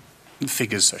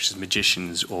figures such as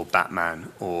magicians or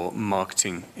Batman or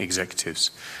marketing executives.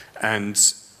 And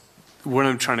what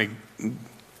I'm trying to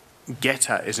get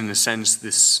at is, in a sense,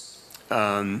 this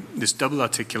double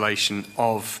articulation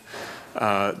of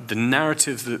the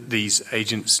narrative that these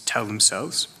agents tell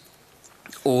themselves,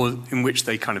 or in which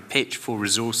they kind of pitch for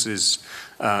resources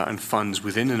and funds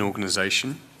within an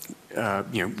organization.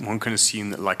 One can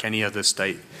assume that, like any other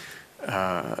state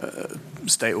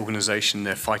organization,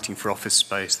 they're fighting for office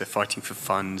space, they're fighting for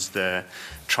funds, they're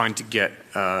trying to get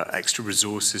extra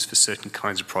resources for certain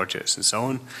kinds of projects and so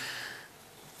on.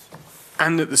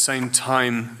 And at the same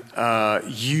time,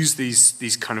 use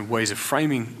these kind of ways of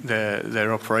framing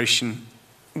their operation,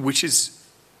 which is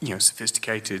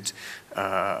sophisticated,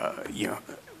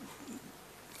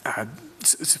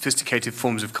 sophisticated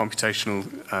forms of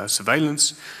computational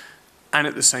surveillance, and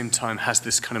at the same time has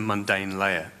this kind of mundane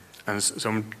layer. And so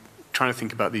I'm trying to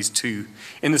think about these two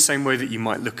in the same way that you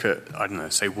might look at, I don't know,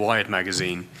 say Wired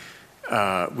magazine,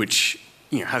 which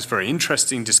has very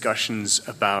interesting discussions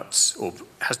about, or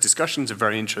has discussions of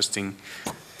very interesting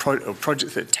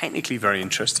projects that are technically very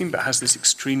interesting, but has this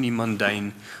extremely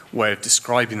mundane way of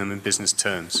describing them in business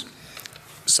terms.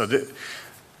 So that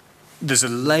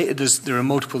there are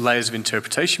multiple layers of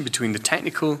interpretation between the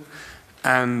technical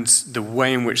and the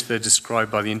way in which they're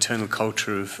described by the internal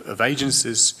culture of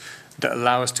agencies that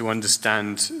allow us to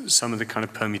understand some of the kind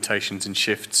of permutations and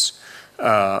shifts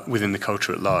within the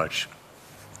culture at large.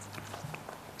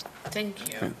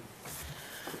 Thank you. Yeah.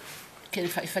 Okay,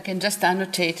 if I can just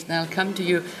annotate, and I'll come to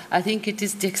you. I think it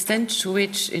is the extent to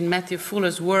which in Matthew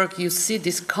Fuller's work you see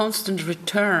this constant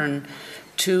return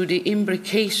to the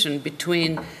imbrication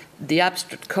between the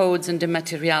abstract codes and the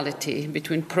materiality,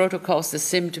 between protocols that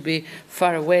seem to be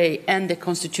far away and the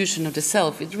constitution of the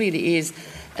self. It really is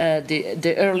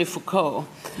the early Foucault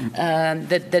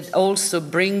that also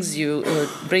brings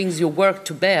your work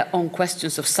to bear on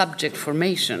questions of subject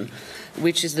formation,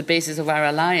 which is the basis of our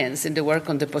alliance in the work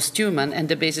on the posthuman and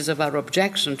the basis of our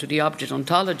objection to the object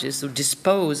ontologists who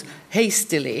dispose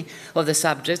hastily of the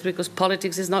subjects because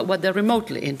politics is not what they're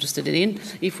remotely interested in,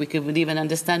 if we could even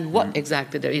understand what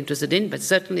exactly they're interested in, but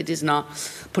certainly it is not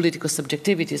political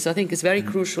subjectivity. So I think it's very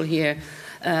crucial here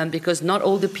because not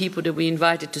all the people that we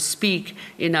invited to speak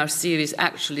in our series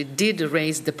actually did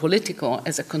raise the political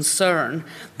as a concern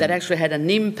that actually had an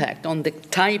impact on the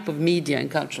type of media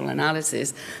and cultural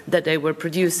analysis that they were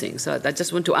producing. So I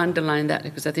just want to underline that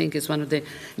because I think it's one of the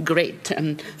great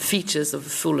features of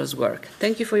Fuller's work.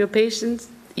 Thank you for your patience.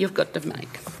 You've got the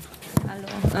mic.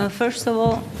 Hello. First of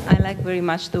all, I like very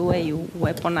much the way you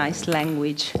weaponize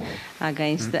language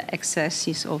against the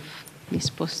excesses of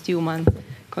this posthuman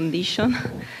condition,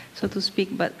 so to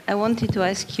speak. But I wanted to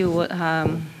ask you,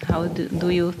 how do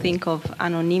you think of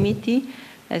anonymity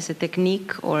as a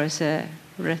technique or as a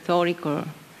rhetoric or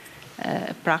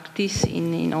practice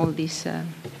in all these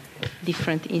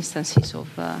different instances of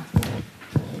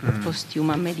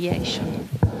posthuman mediation?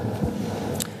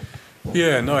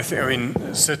 Yeah, no, I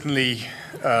mean, certainly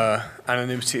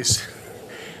anonymity is,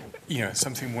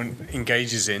 something one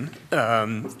engages in,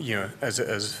 as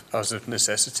a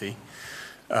necessity.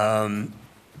 I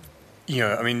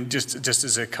mean, just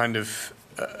as a kind of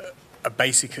a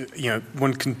basic,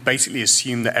 one can basically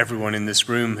assume that everyone in this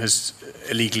room has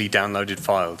illegally downloaded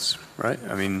files, right?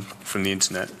 I mean, from the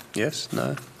internet. Yes?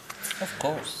 No? Of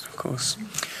course. Of course.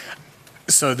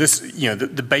 So this,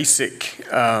 the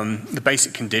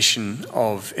basic condition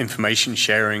of information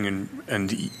sharing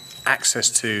and access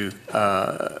to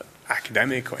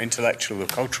academic or intellectual or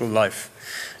cultural life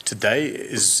today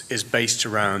is based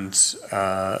around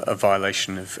a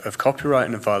violation of copyright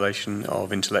and a violation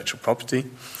of intellectual property.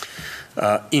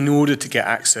 In order to get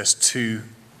access to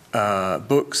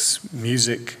books,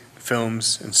 music,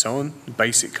 films, and so on,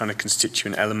 basic kind of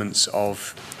constituent elements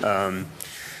of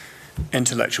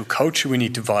intellectual culture, we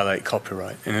need to violate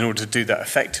copyright. And in order to do that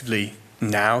effectively,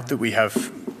 now that we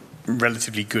have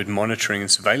relatively good monitoring and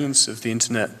surveillance of the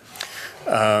internet,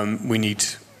 we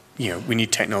need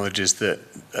technologies that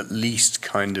at least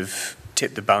kind of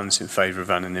tip the balance in favor of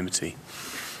anonymity.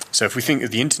 So if we think of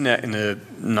the internet in the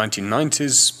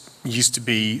 1990s, used to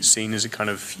be seen as a kind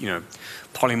of,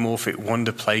 polymorphic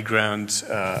wonder playground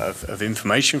of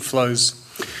information flows.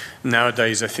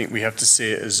 Nowadays, I think we have to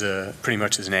see it as pretty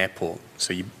much as an airport.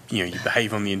 So you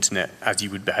behave on the internet as you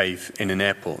would behave in an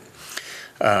airport.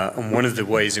 And one of the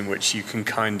ways in which you can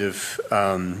kind of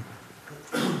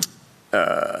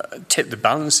tip the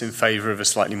balance in favor of a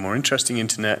slightly more interesting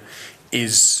internet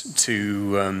is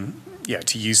to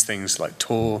use things like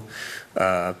Tor,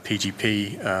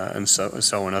 PGP, and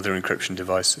so on, other encryption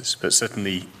devices. But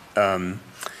certainly,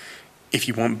 if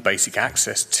you want basic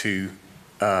access to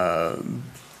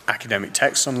academic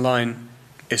text online,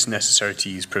 it's necessary to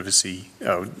use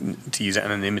to use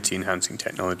anonymity-enhancing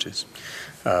technologies.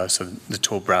 So the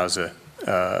Tor browser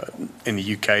in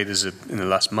the UK, in the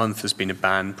last month, there's been a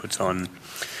ban put on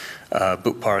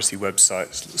book piracy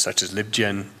websites such as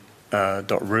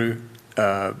libgen.ru.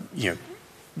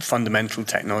 Fundamental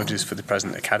technologies for the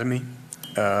present academy.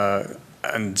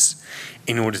 And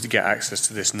in order to get access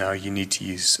to this now, you need to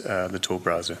use the Tor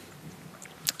browser.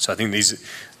 So I think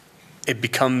it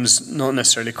becomes not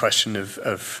necessarily a question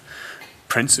of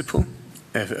principle,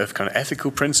 of kind of ethical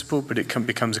principle, but it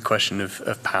becomes a question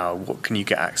of power. What can you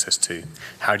get access to?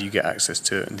 How do you get access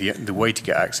to it? And the way to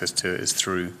get access to it is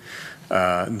through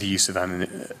the use of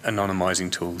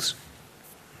anonymizing tools.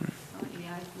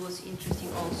 Yeah, it was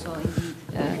interesting also.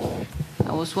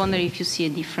 I was wondering if you see a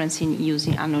difference in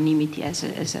using anonymity as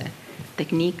a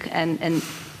technique and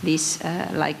this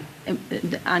the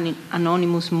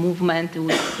anonymous movement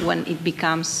when it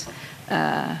becomes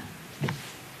a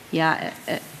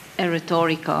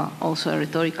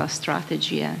rhetorical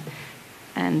strategy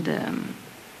and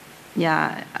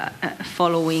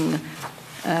following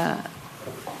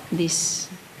this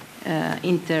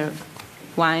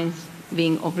intertwining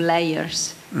of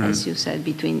layers, as you said,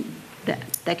 between the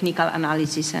technical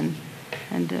analysis and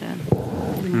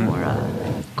more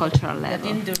cultural level.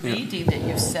 But in the reading that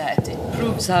you've said, it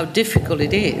proves how difficult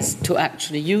it is to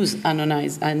actually use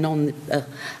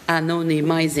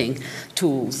anonymizing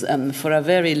tools. For a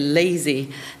very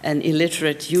lazy and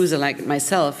illiterate user like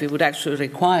myself, it would actually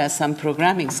require some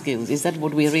programming skills. Is that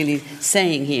what we're really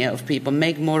saying here of people?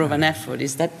 Make more of an effort?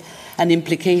 Is that an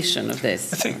implication of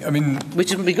this? I mean,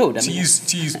 which would be good. To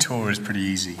use Tor is pretty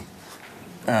easy.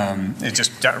 It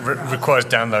just requires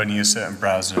downloading a certain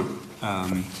browser,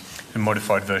 a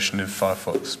modified version of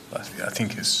Firefox. I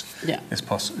think it's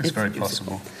very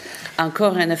possible.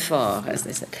 Encore un effort, as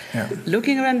they said. Yeah.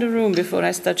 Looking around the room before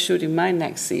I start shooting my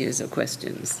next series of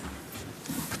questions.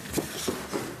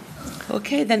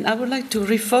 Okay, then I would like to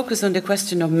refocus on the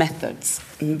question of methods,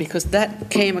 because that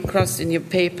came across in your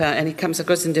paper and it comes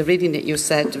across in the reading that you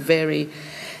said very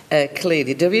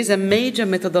clearly. There is a major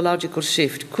methodological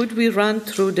shift. Could we run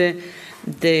through the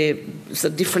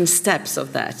different steps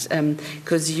of that?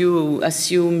 Because you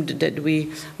assumed that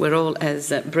we were all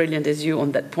as brilliant as you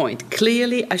on that point.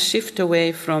 Clearly a shift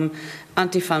away from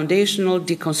anti-foundational,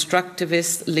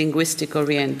 deconstructivist,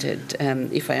 linguistic-oriented,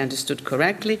 if I understood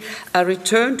correctly, a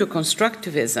return to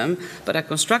constructivism, but a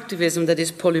constructivism that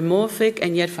is polymorphic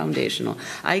and yet foundational.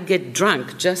 I get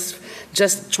drunk just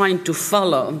trying to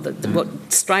follow what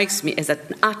strikes me as an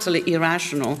utterly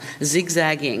irrational,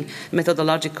 zigzagging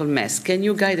methodological mess. Can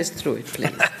you guide us through it,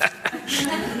 please?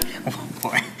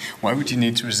 Why would you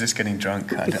need to resist getting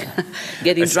drunk? I don't know.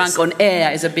 Getting drunk on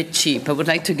air is a bit cheap. I would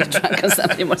like to get drunk on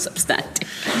something more substantive.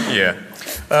 Yeah.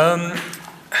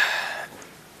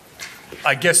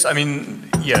 I guess,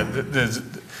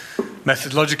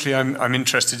 methodologically, I'm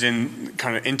interested in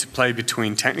kind of interplay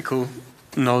between technical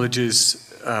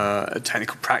knowledges,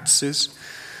 technical practices,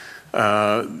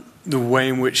 the way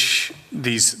in which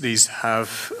these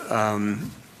have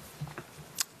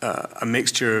a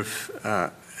mixture of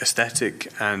aesthetic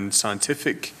and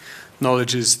scientific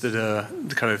knowledges that are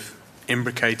kind of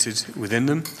imbricated within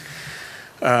them.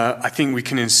 I think we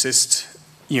can insist,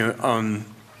 on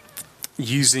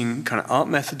using kind of art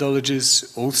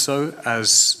methodologies also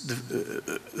as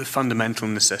the fundamental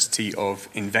necessity of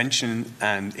invention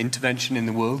and intervention in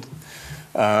the world,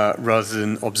 rather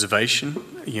than observation.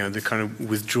 The kind of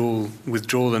withdrawal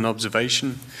and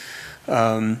observation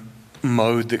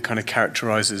mode that kind of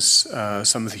characterizes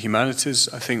some of the humanities,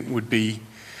 I think, would be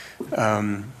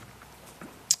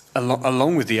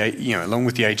along with the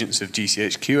agents of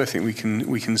GCHQ. I think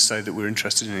we can say that we're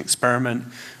interested in experiment.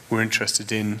 We're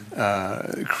interested in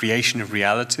creation of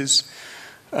realities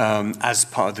as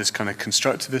part of this kind of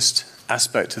constructivist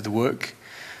aspect of the work.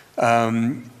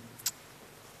 But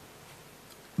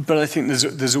I think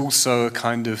there's also a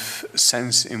kind of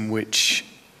sense in which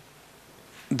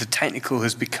the technical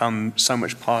has become so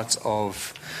much part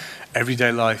of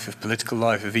everyday life, of political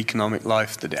life, of economic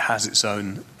life, that it has its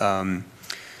own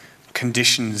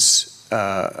conditions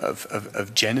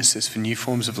of genesis for new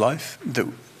forms of life, that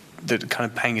are kind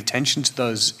of paying attention to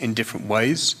those in different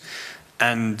ways,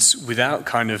 and without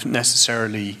kind of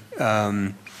necessarily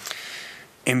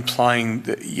implying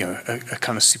that, a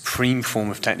kind of supreme form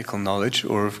of technical knowledge,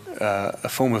 or a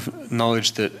form of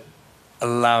knowledge that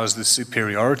allows the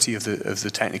superiority of the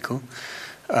technical,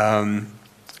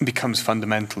 becomes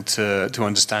fundamental to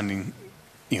understanding,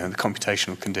 the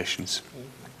computational conditions.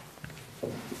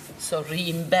 So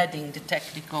re-embedding the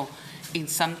technical in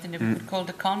something that we would call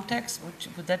the context,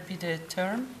 would that be the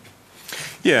term?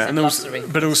 Yeah, and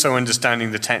also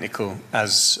understanding the technical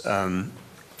as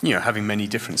having many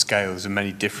different scales and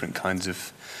many different kinds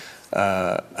of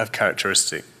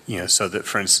characteristic. So that,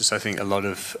 for instance, I think a lot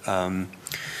of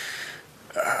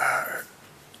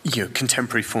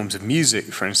contemporary forms of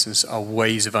music, for instance, are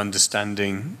ways of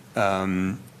understanding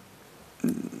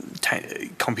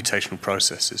computational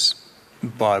processes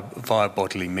via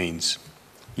bodily means.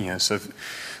 So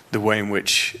the way in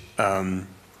which one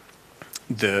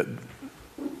of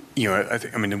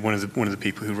the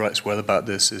people who writes well about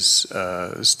this is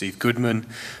Steve Goodman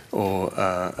or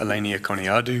Elenia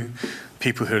Koniadu,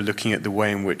 people who are looking at the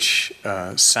way in which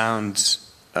sound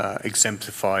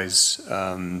exemplifies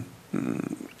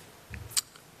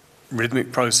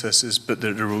rhythmic processes, but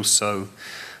that are also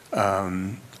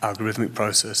algorithmic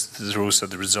processes that are also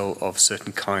the result of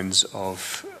certain kinds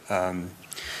of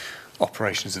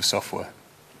operations of software.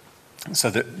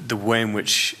 So that the way in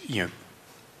which, you know,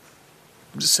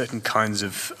 certain kinds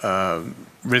of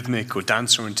rhythmic or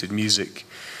dance-oriented music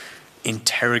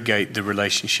interrogate the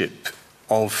relationship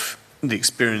of the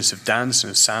experience of dance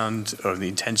and of sound, or the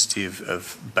intensity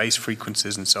of bass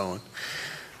frequencies and so on,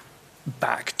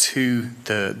 back to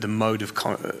the mode of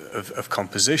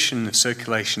composition, of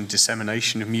circulation,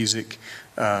 dissemination of music,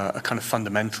 are kind of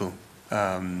fundamental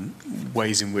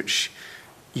ways in which,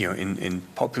 you know, in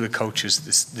popular cultures,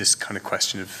 this kind of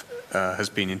question of has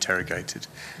been interrogated.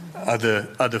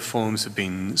 Other forms have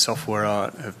been software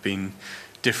art, have been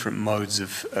different modes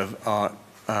of art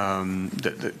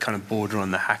that kind of border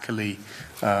on the hackily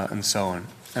and so on.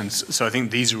 And so I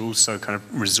think these are also kind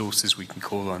of resources we can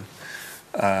call on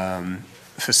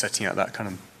for setting out that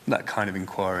kind of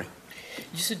inquiry.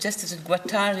 You suggested that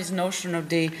Guattari's notion of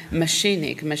the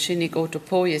machinic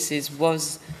autopoiesis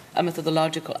was a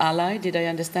methodological ally. Did I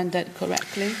understand that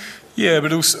correctly? Yeah,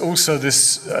 but also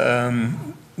this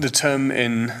the term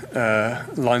in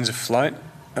lines of flight,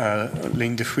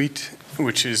 ligne de fuite,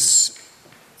 which is,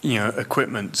 you know,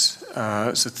 equipment.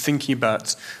 So thinking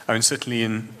about, I mean, certainly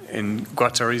in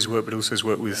Guattari's work, but also his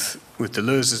work with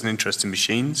Deleuze, there's an interest in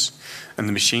machines and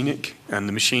the machinic. And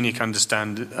the machinic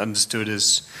understood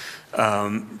as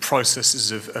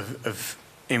processes of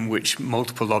in which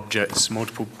multiple objects,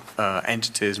 multiple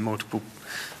entities, multiple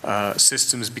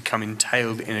systems become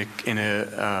entailed in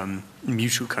a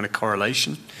mutual kind of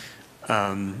correlation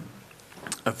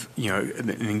of, you know, an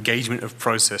engagement of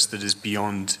process that is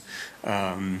beyond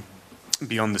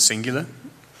the singular.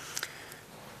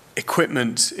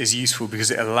 Equipment is useful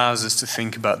because it allows us to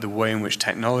think about the way in which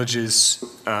technologies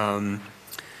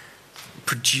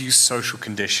produce social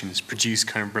conditions, produce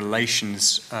kind of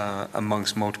relations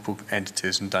amongst multiple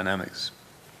entities and dynamics.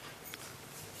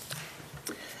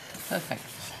 Perfect.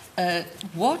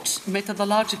 What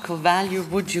methodological value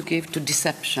would you give to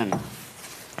deception?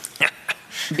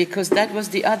 Because that was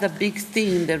the other big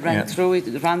theme that ran through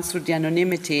the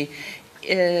anonymity.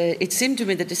 It seemed to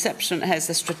me that deception has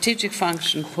a strategic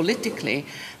function politically,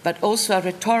 but also a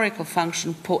rhetorical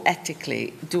function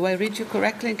poetically. Do I read you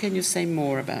correctly, and can you say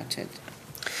more about it?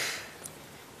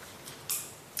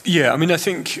 Yeah, I mean, I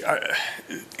think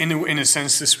in a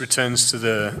sense this returns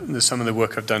to some of the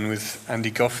work I've done with Andy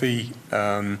Goffey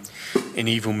in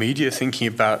Evil Media, thinking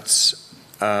about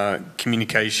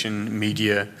communication,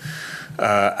 media,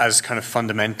 as kind of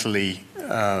fundamentally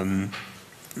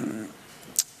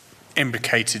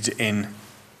imbricated in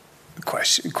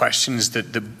questions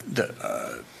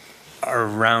that are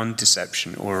around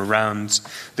deception or around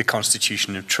the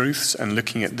constitution of truths, and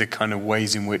looking at the kind of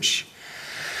ways in which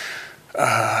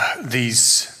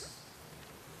these,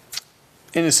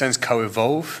 in a sense,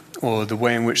 co-evolve, or the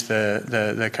way in which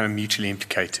they're kind of mutually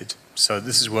implicated. So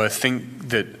this is where I think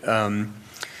that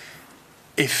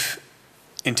if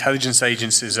intelligence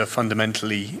agencies are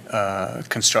fundamentally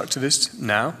constructivist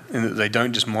now, in that they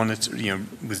don't just monitor, you know,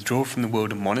 withdraw from the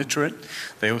world and monitor it.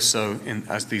 They also,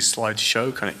 as these slides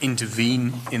show, kind of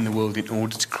intervene in the world in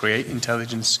order to create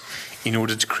intelligence, in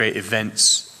order to create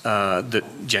events that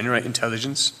generate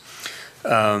intelligence.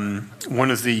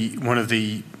 One of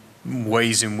the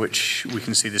ways in which we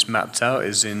can see this mapped out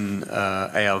is in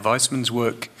A.L. Weissman's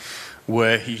work,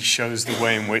 where he shows the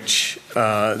way in which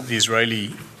the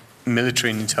Israeli military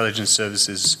and intelligence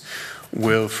services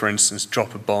will, for instance,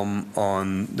 drop a bomb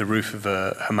on the roof of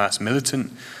a Hamas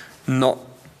militant, not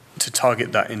to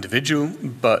target that individual,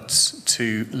 but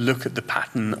to look at the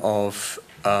pattern of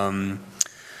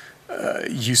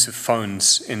use of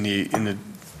phones in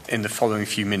the following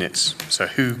few minutes. So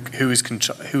who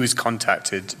is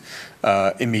contacted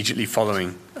immediately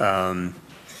following that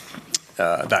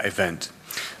event.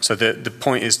 So the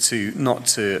point is to not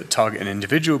to target an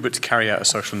individual, but to carry out a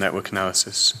social network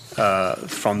analysis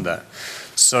from that.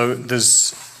 So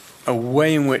there's a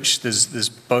way in which there's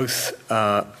both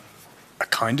a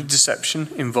kind of deception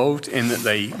involved, in that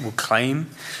they will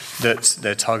claim that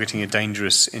they're targeting a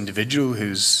dangerous individual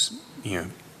who's,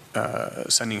 you know,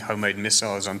 sending homemade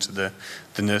missiles onto the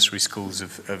nursery schools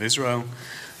of Israel.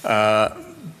 But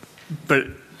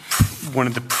one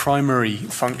of the primary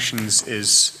functions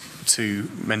is to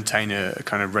maintain a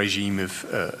kind of regime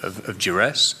of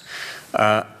duress,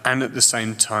 and at the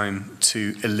same time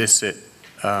to elicit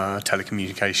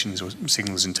telecommunications or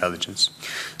signals intelligence.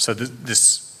 So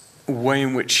this way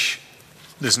in which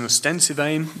there's an ostensive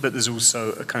aim, but there's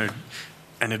also a kind of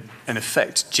an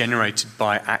effect generated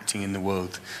by acting in the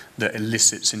world that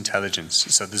elicits intelligence.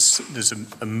 So there's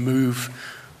a move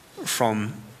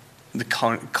from the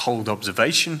cold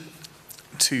observation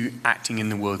to acting in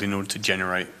the world in order to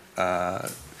generate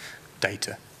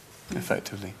data,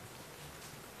 effectively.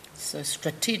 So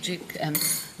strategic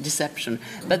deception.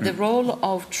 But the role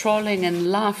of trolling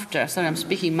and laughter, sorry, I'm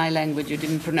speaking my language, you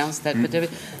didn't pronounce that, but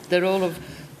the role of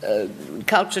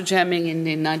culture jamming in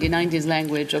the 1990s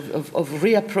language, of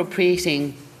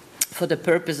reappropriating for the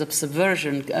purpose of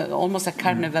subversion, almost a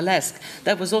carnivalesque,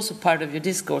 that was also part of your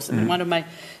discourse. And one of my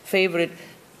favorite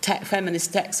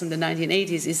feminist texts from the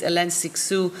 1980s is Hélène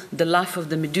Cixous, The Laugh of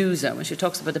the Medusa, when she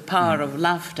talks about the power of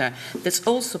laughter. That's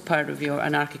also part of your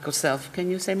anarchical self.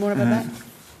 Can you say more about that?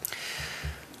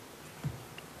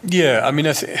 Yeah, I mean,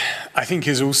 I think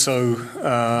is also...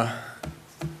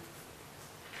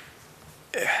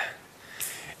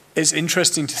 it's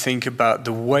interesting to think about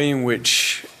the way in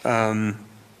which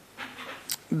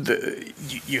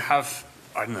you have,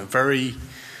 I don't know, very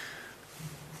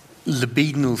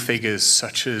libidinal figures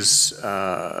such as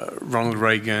Ronald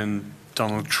Reagan,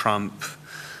 Donald Trump,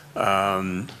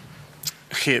 Geert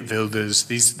Wilders,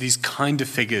 these kind of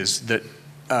figures that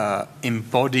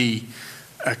embody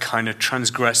a kind of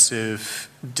transgressive,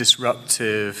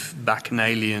 disruptive,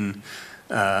 bacchanalian,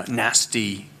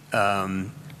 nasty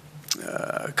kind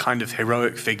of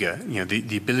heroic figure, you know,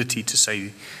 the ability to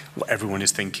say what everyone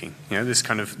is thinking, you know, this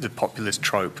kind of the populist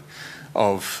trope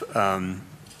of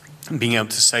being able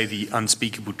to say the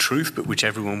unspeakable truth, but which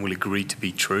everyone will agree to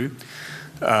be true.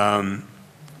 In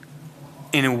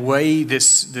a way,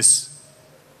 this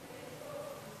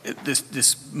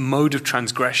mode of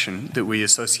transgression that we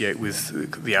associate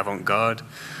with the avant-garde,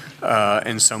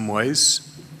 in some ways,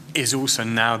 is also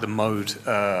now the mode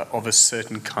of a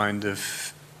certain kind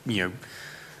of, you know,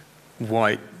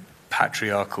 white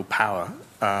patriarchal power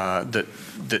that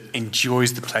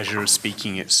enjoys the pleasure of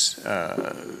speaking its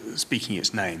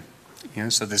name. You know,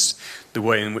 so the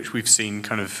way in which we've seen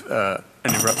kind of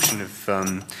an eruption of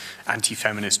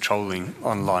anti-feminist trolling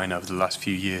online over the last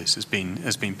few years has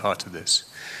been part of this.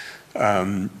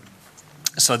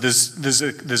 So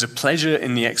there's a pleasure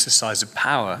in the exercise of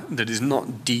power that is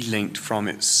not delinked from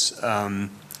its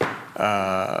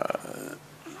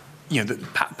you know,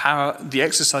 the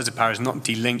exercise of power is not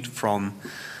delinked from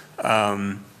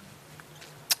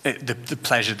the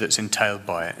pleasure that's entailed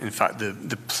by it. In fact,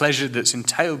 the pleasure that's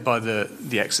entailed by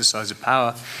the exercise of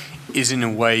power is in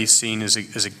a way seen as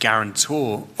a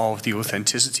guarantor of the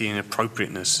authenticity and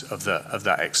appropriateness of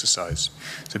that exercise.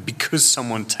 So because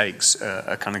someone takes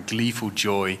a kind of gleeful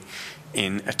joy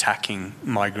in attacking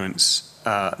migrants,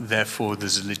 therefore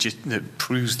there's that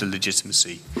proves the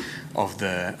legitimacy of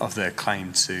their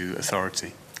claim to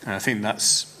authority. And I think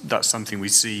that's something we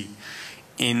see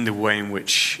in the way in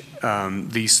which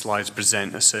these slides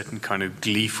present a certain kind of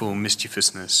gleeful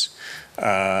mischievousness,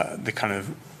 the kind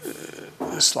of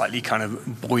slightly kind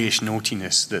of boyish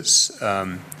naughtiness that's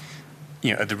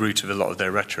you know, at the root of a lot of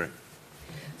their rhetoric.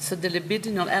 So the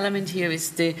libidinal element here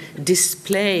is the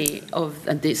display of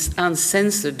this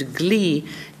uncensored glee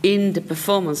in the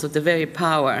performance of the very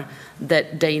power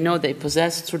that they know they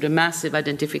possess through the massive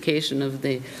identification of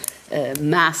the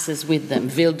masses with them.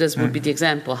 Wilders would be the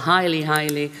example, highly,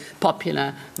 highly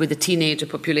popular with the teenager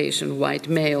population, white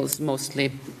males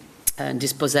mostly,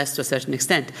 dispossessed to a certain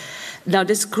extent. Now,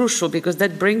 this is crucial because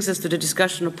that brings us to the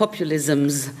discussion of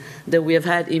populisms that we have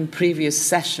had in previous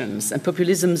sessions, and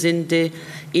populisms in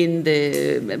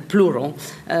the plural,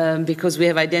 because we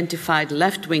have identified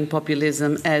left-wing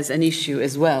populism as an issue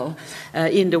as well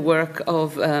in the work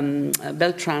of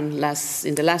Beltran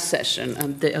in the last session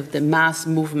of the mass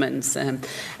movements,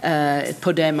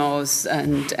 Podemos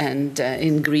and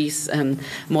in Greece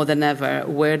more than ever,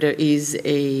 where there is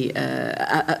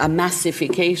a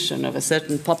massification of a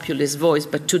certain populist voice,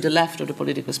 but to the left of the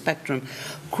political spectrum.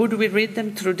 Could we read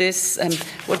them through this?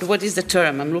 What is the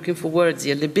term? I'm looking for words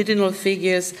here. Libidinal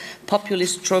figures,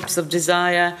 populist tropes of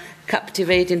desire,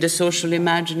 captivating the social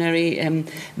imaginary,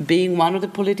 being one of the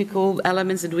political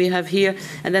elements that we have here.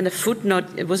 And then a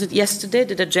footnote, was it yesterday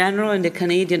that a general in the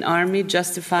Canadian Army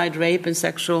justified rape and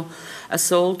sexual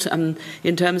assault in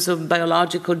terms of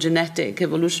biological, genetic,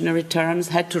 evolutionary terms,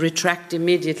 had to retract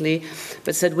immediately,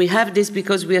 but said, we have this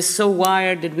because we are so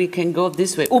wired that we can go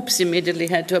this way. Oops, immediately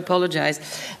had to apologize.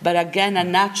 But again, a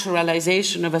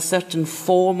naturalization of a certain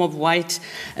form of white,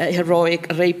 heroic,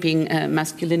 raping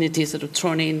masculinity sort of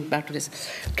thrown in back to this.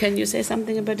 Can you say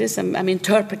something about this? I'm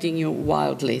interpreting you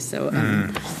wildly, so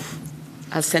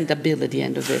I'll send a bill at the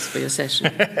end of this for your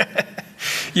session.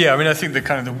 Yeah, I mean, I think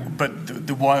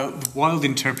the wild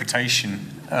interpretation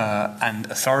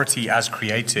and authority as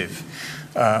creative,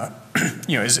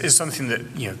 you know, is something that,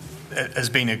 you know, has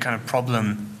been a kind of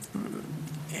problem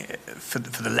for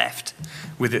the left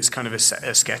with its kind of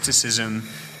asceticism,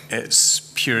 its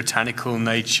puritanical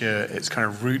nature, its kind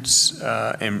of roots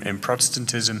in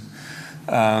Protestantism.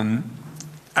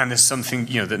 And there's something,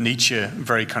 that Nietzsche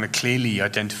very kind of clearly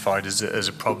identified as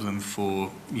a problem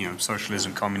for,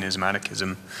 socialism, communism,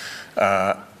 anarchism,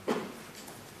 and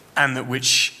that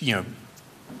which,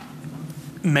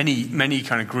 many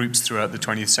kind of groups throughout the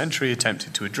 20th century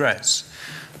attempted to address.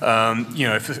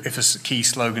 If a key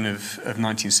slogan of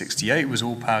 1968 was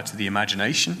all power to the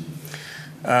imagination,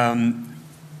 and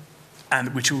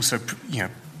which also,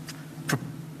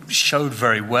 showed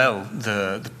very well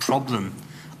the problem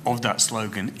of that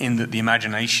slogan, in that the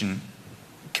imagination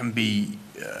can be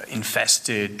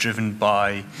infested, driven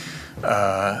by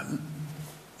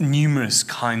numerous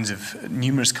kinds of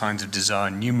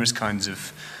desire, numerous kinds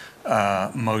of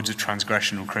modes of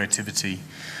transgression or creativity.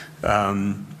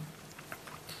 I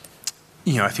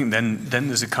think then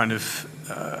there's a kind of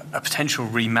a potential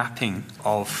remapping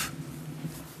of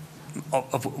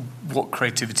what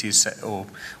creativity is set, or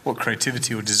what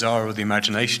creativity or desire or the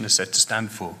imagination is said to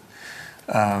stand for.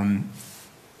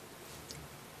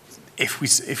 If we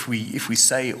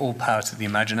say all power to the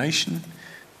imagination,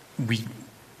 we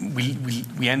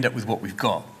end up with what we've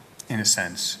got, in a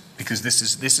sense, because this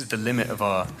is the limit of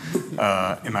our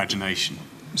imagination.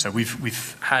 So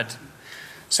we've had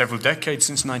several decades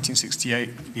since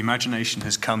 1968. The imagination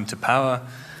has come to power.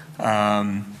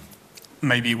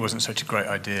 Maybe it wasn't such a great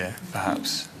idea,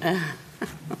 perhaps.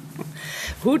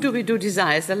 Who do we do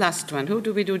desire? It's the last one. Who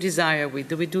do we do desire with?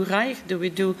 Do we do Reich? Do we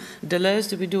do Deleuze?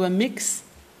 Do we do a mix?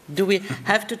 Do we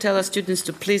have to tell our students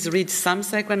to please read some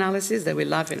psychoanalysis? They will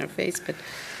laugh in our face, but...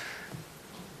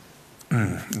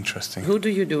 Interesting. Who do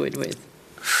you do it with?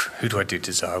 Who do I do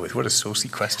desire with? What a saucy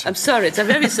question. I'm sorry, it's a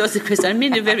very saucy question. I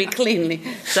mean it very cleanly.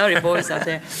 Sorry, boys out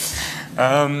there.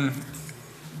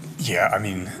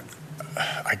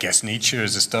 I guess Nietzsche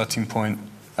is a starting point.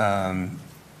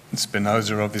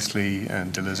 Spinoza, obviously,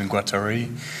 and Deleuze and Guattari.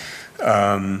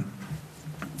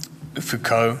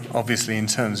 Foucault, obviously, in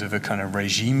terms of a kind of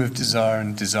regime of desire,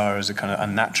 and desire as a kind of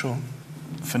unnatural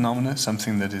phenomena,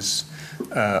 something that is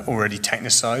already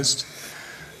technicized.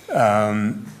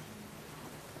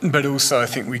 But also, I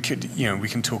think we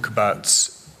can talk about,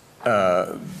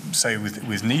 say,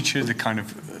 with Nietzsche, the kind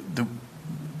of the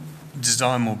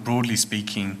desire, more broadly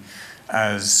speaking,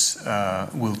 as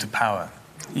will to power,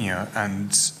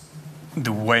 and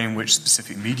the way in which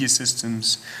specific media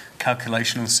systems,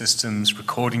 calculational systems,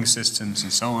 recording systems,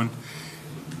 and so on,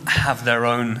 have their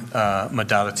own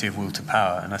modality of will to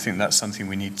power. And I think that's something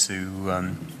we need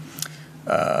to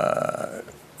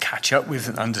catch up with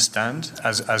and understand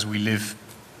as we live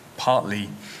partly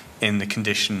in the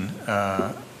condition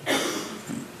that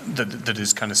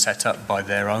is kind of set up by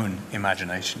their own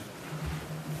imagination.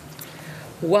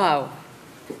 Wow.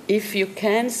 If you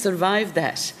can survive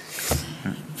that.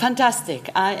 Fantastic.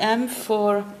 I am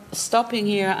for stopping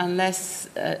here unless,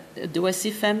 do I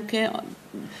see Femke?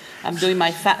 I'm doing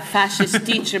my fascist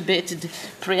teacher bit,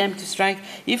 preemptive strike.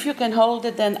 If you can hold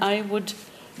it, then I would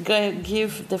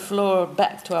give the floor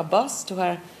back to our boss, to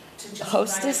our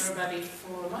hostess. Everybody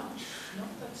for lunch. No,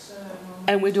 that's,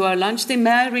 and we do our lunch thing.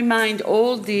 May I remind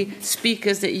all the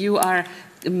speakers that you are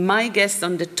my guests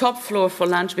on the top floor for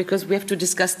lunch, because we have to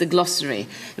discuss the glossary.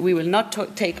 We will not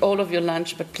take all of your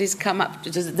lunch, but please come up.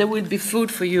 There will be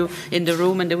food for you in the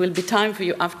room, and there will be time for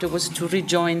you afterwards to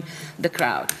rejoin the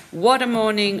crowd. What a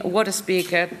morning, what a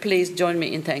speaker. Please join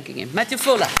me in thanking him. Matthew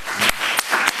Fuller.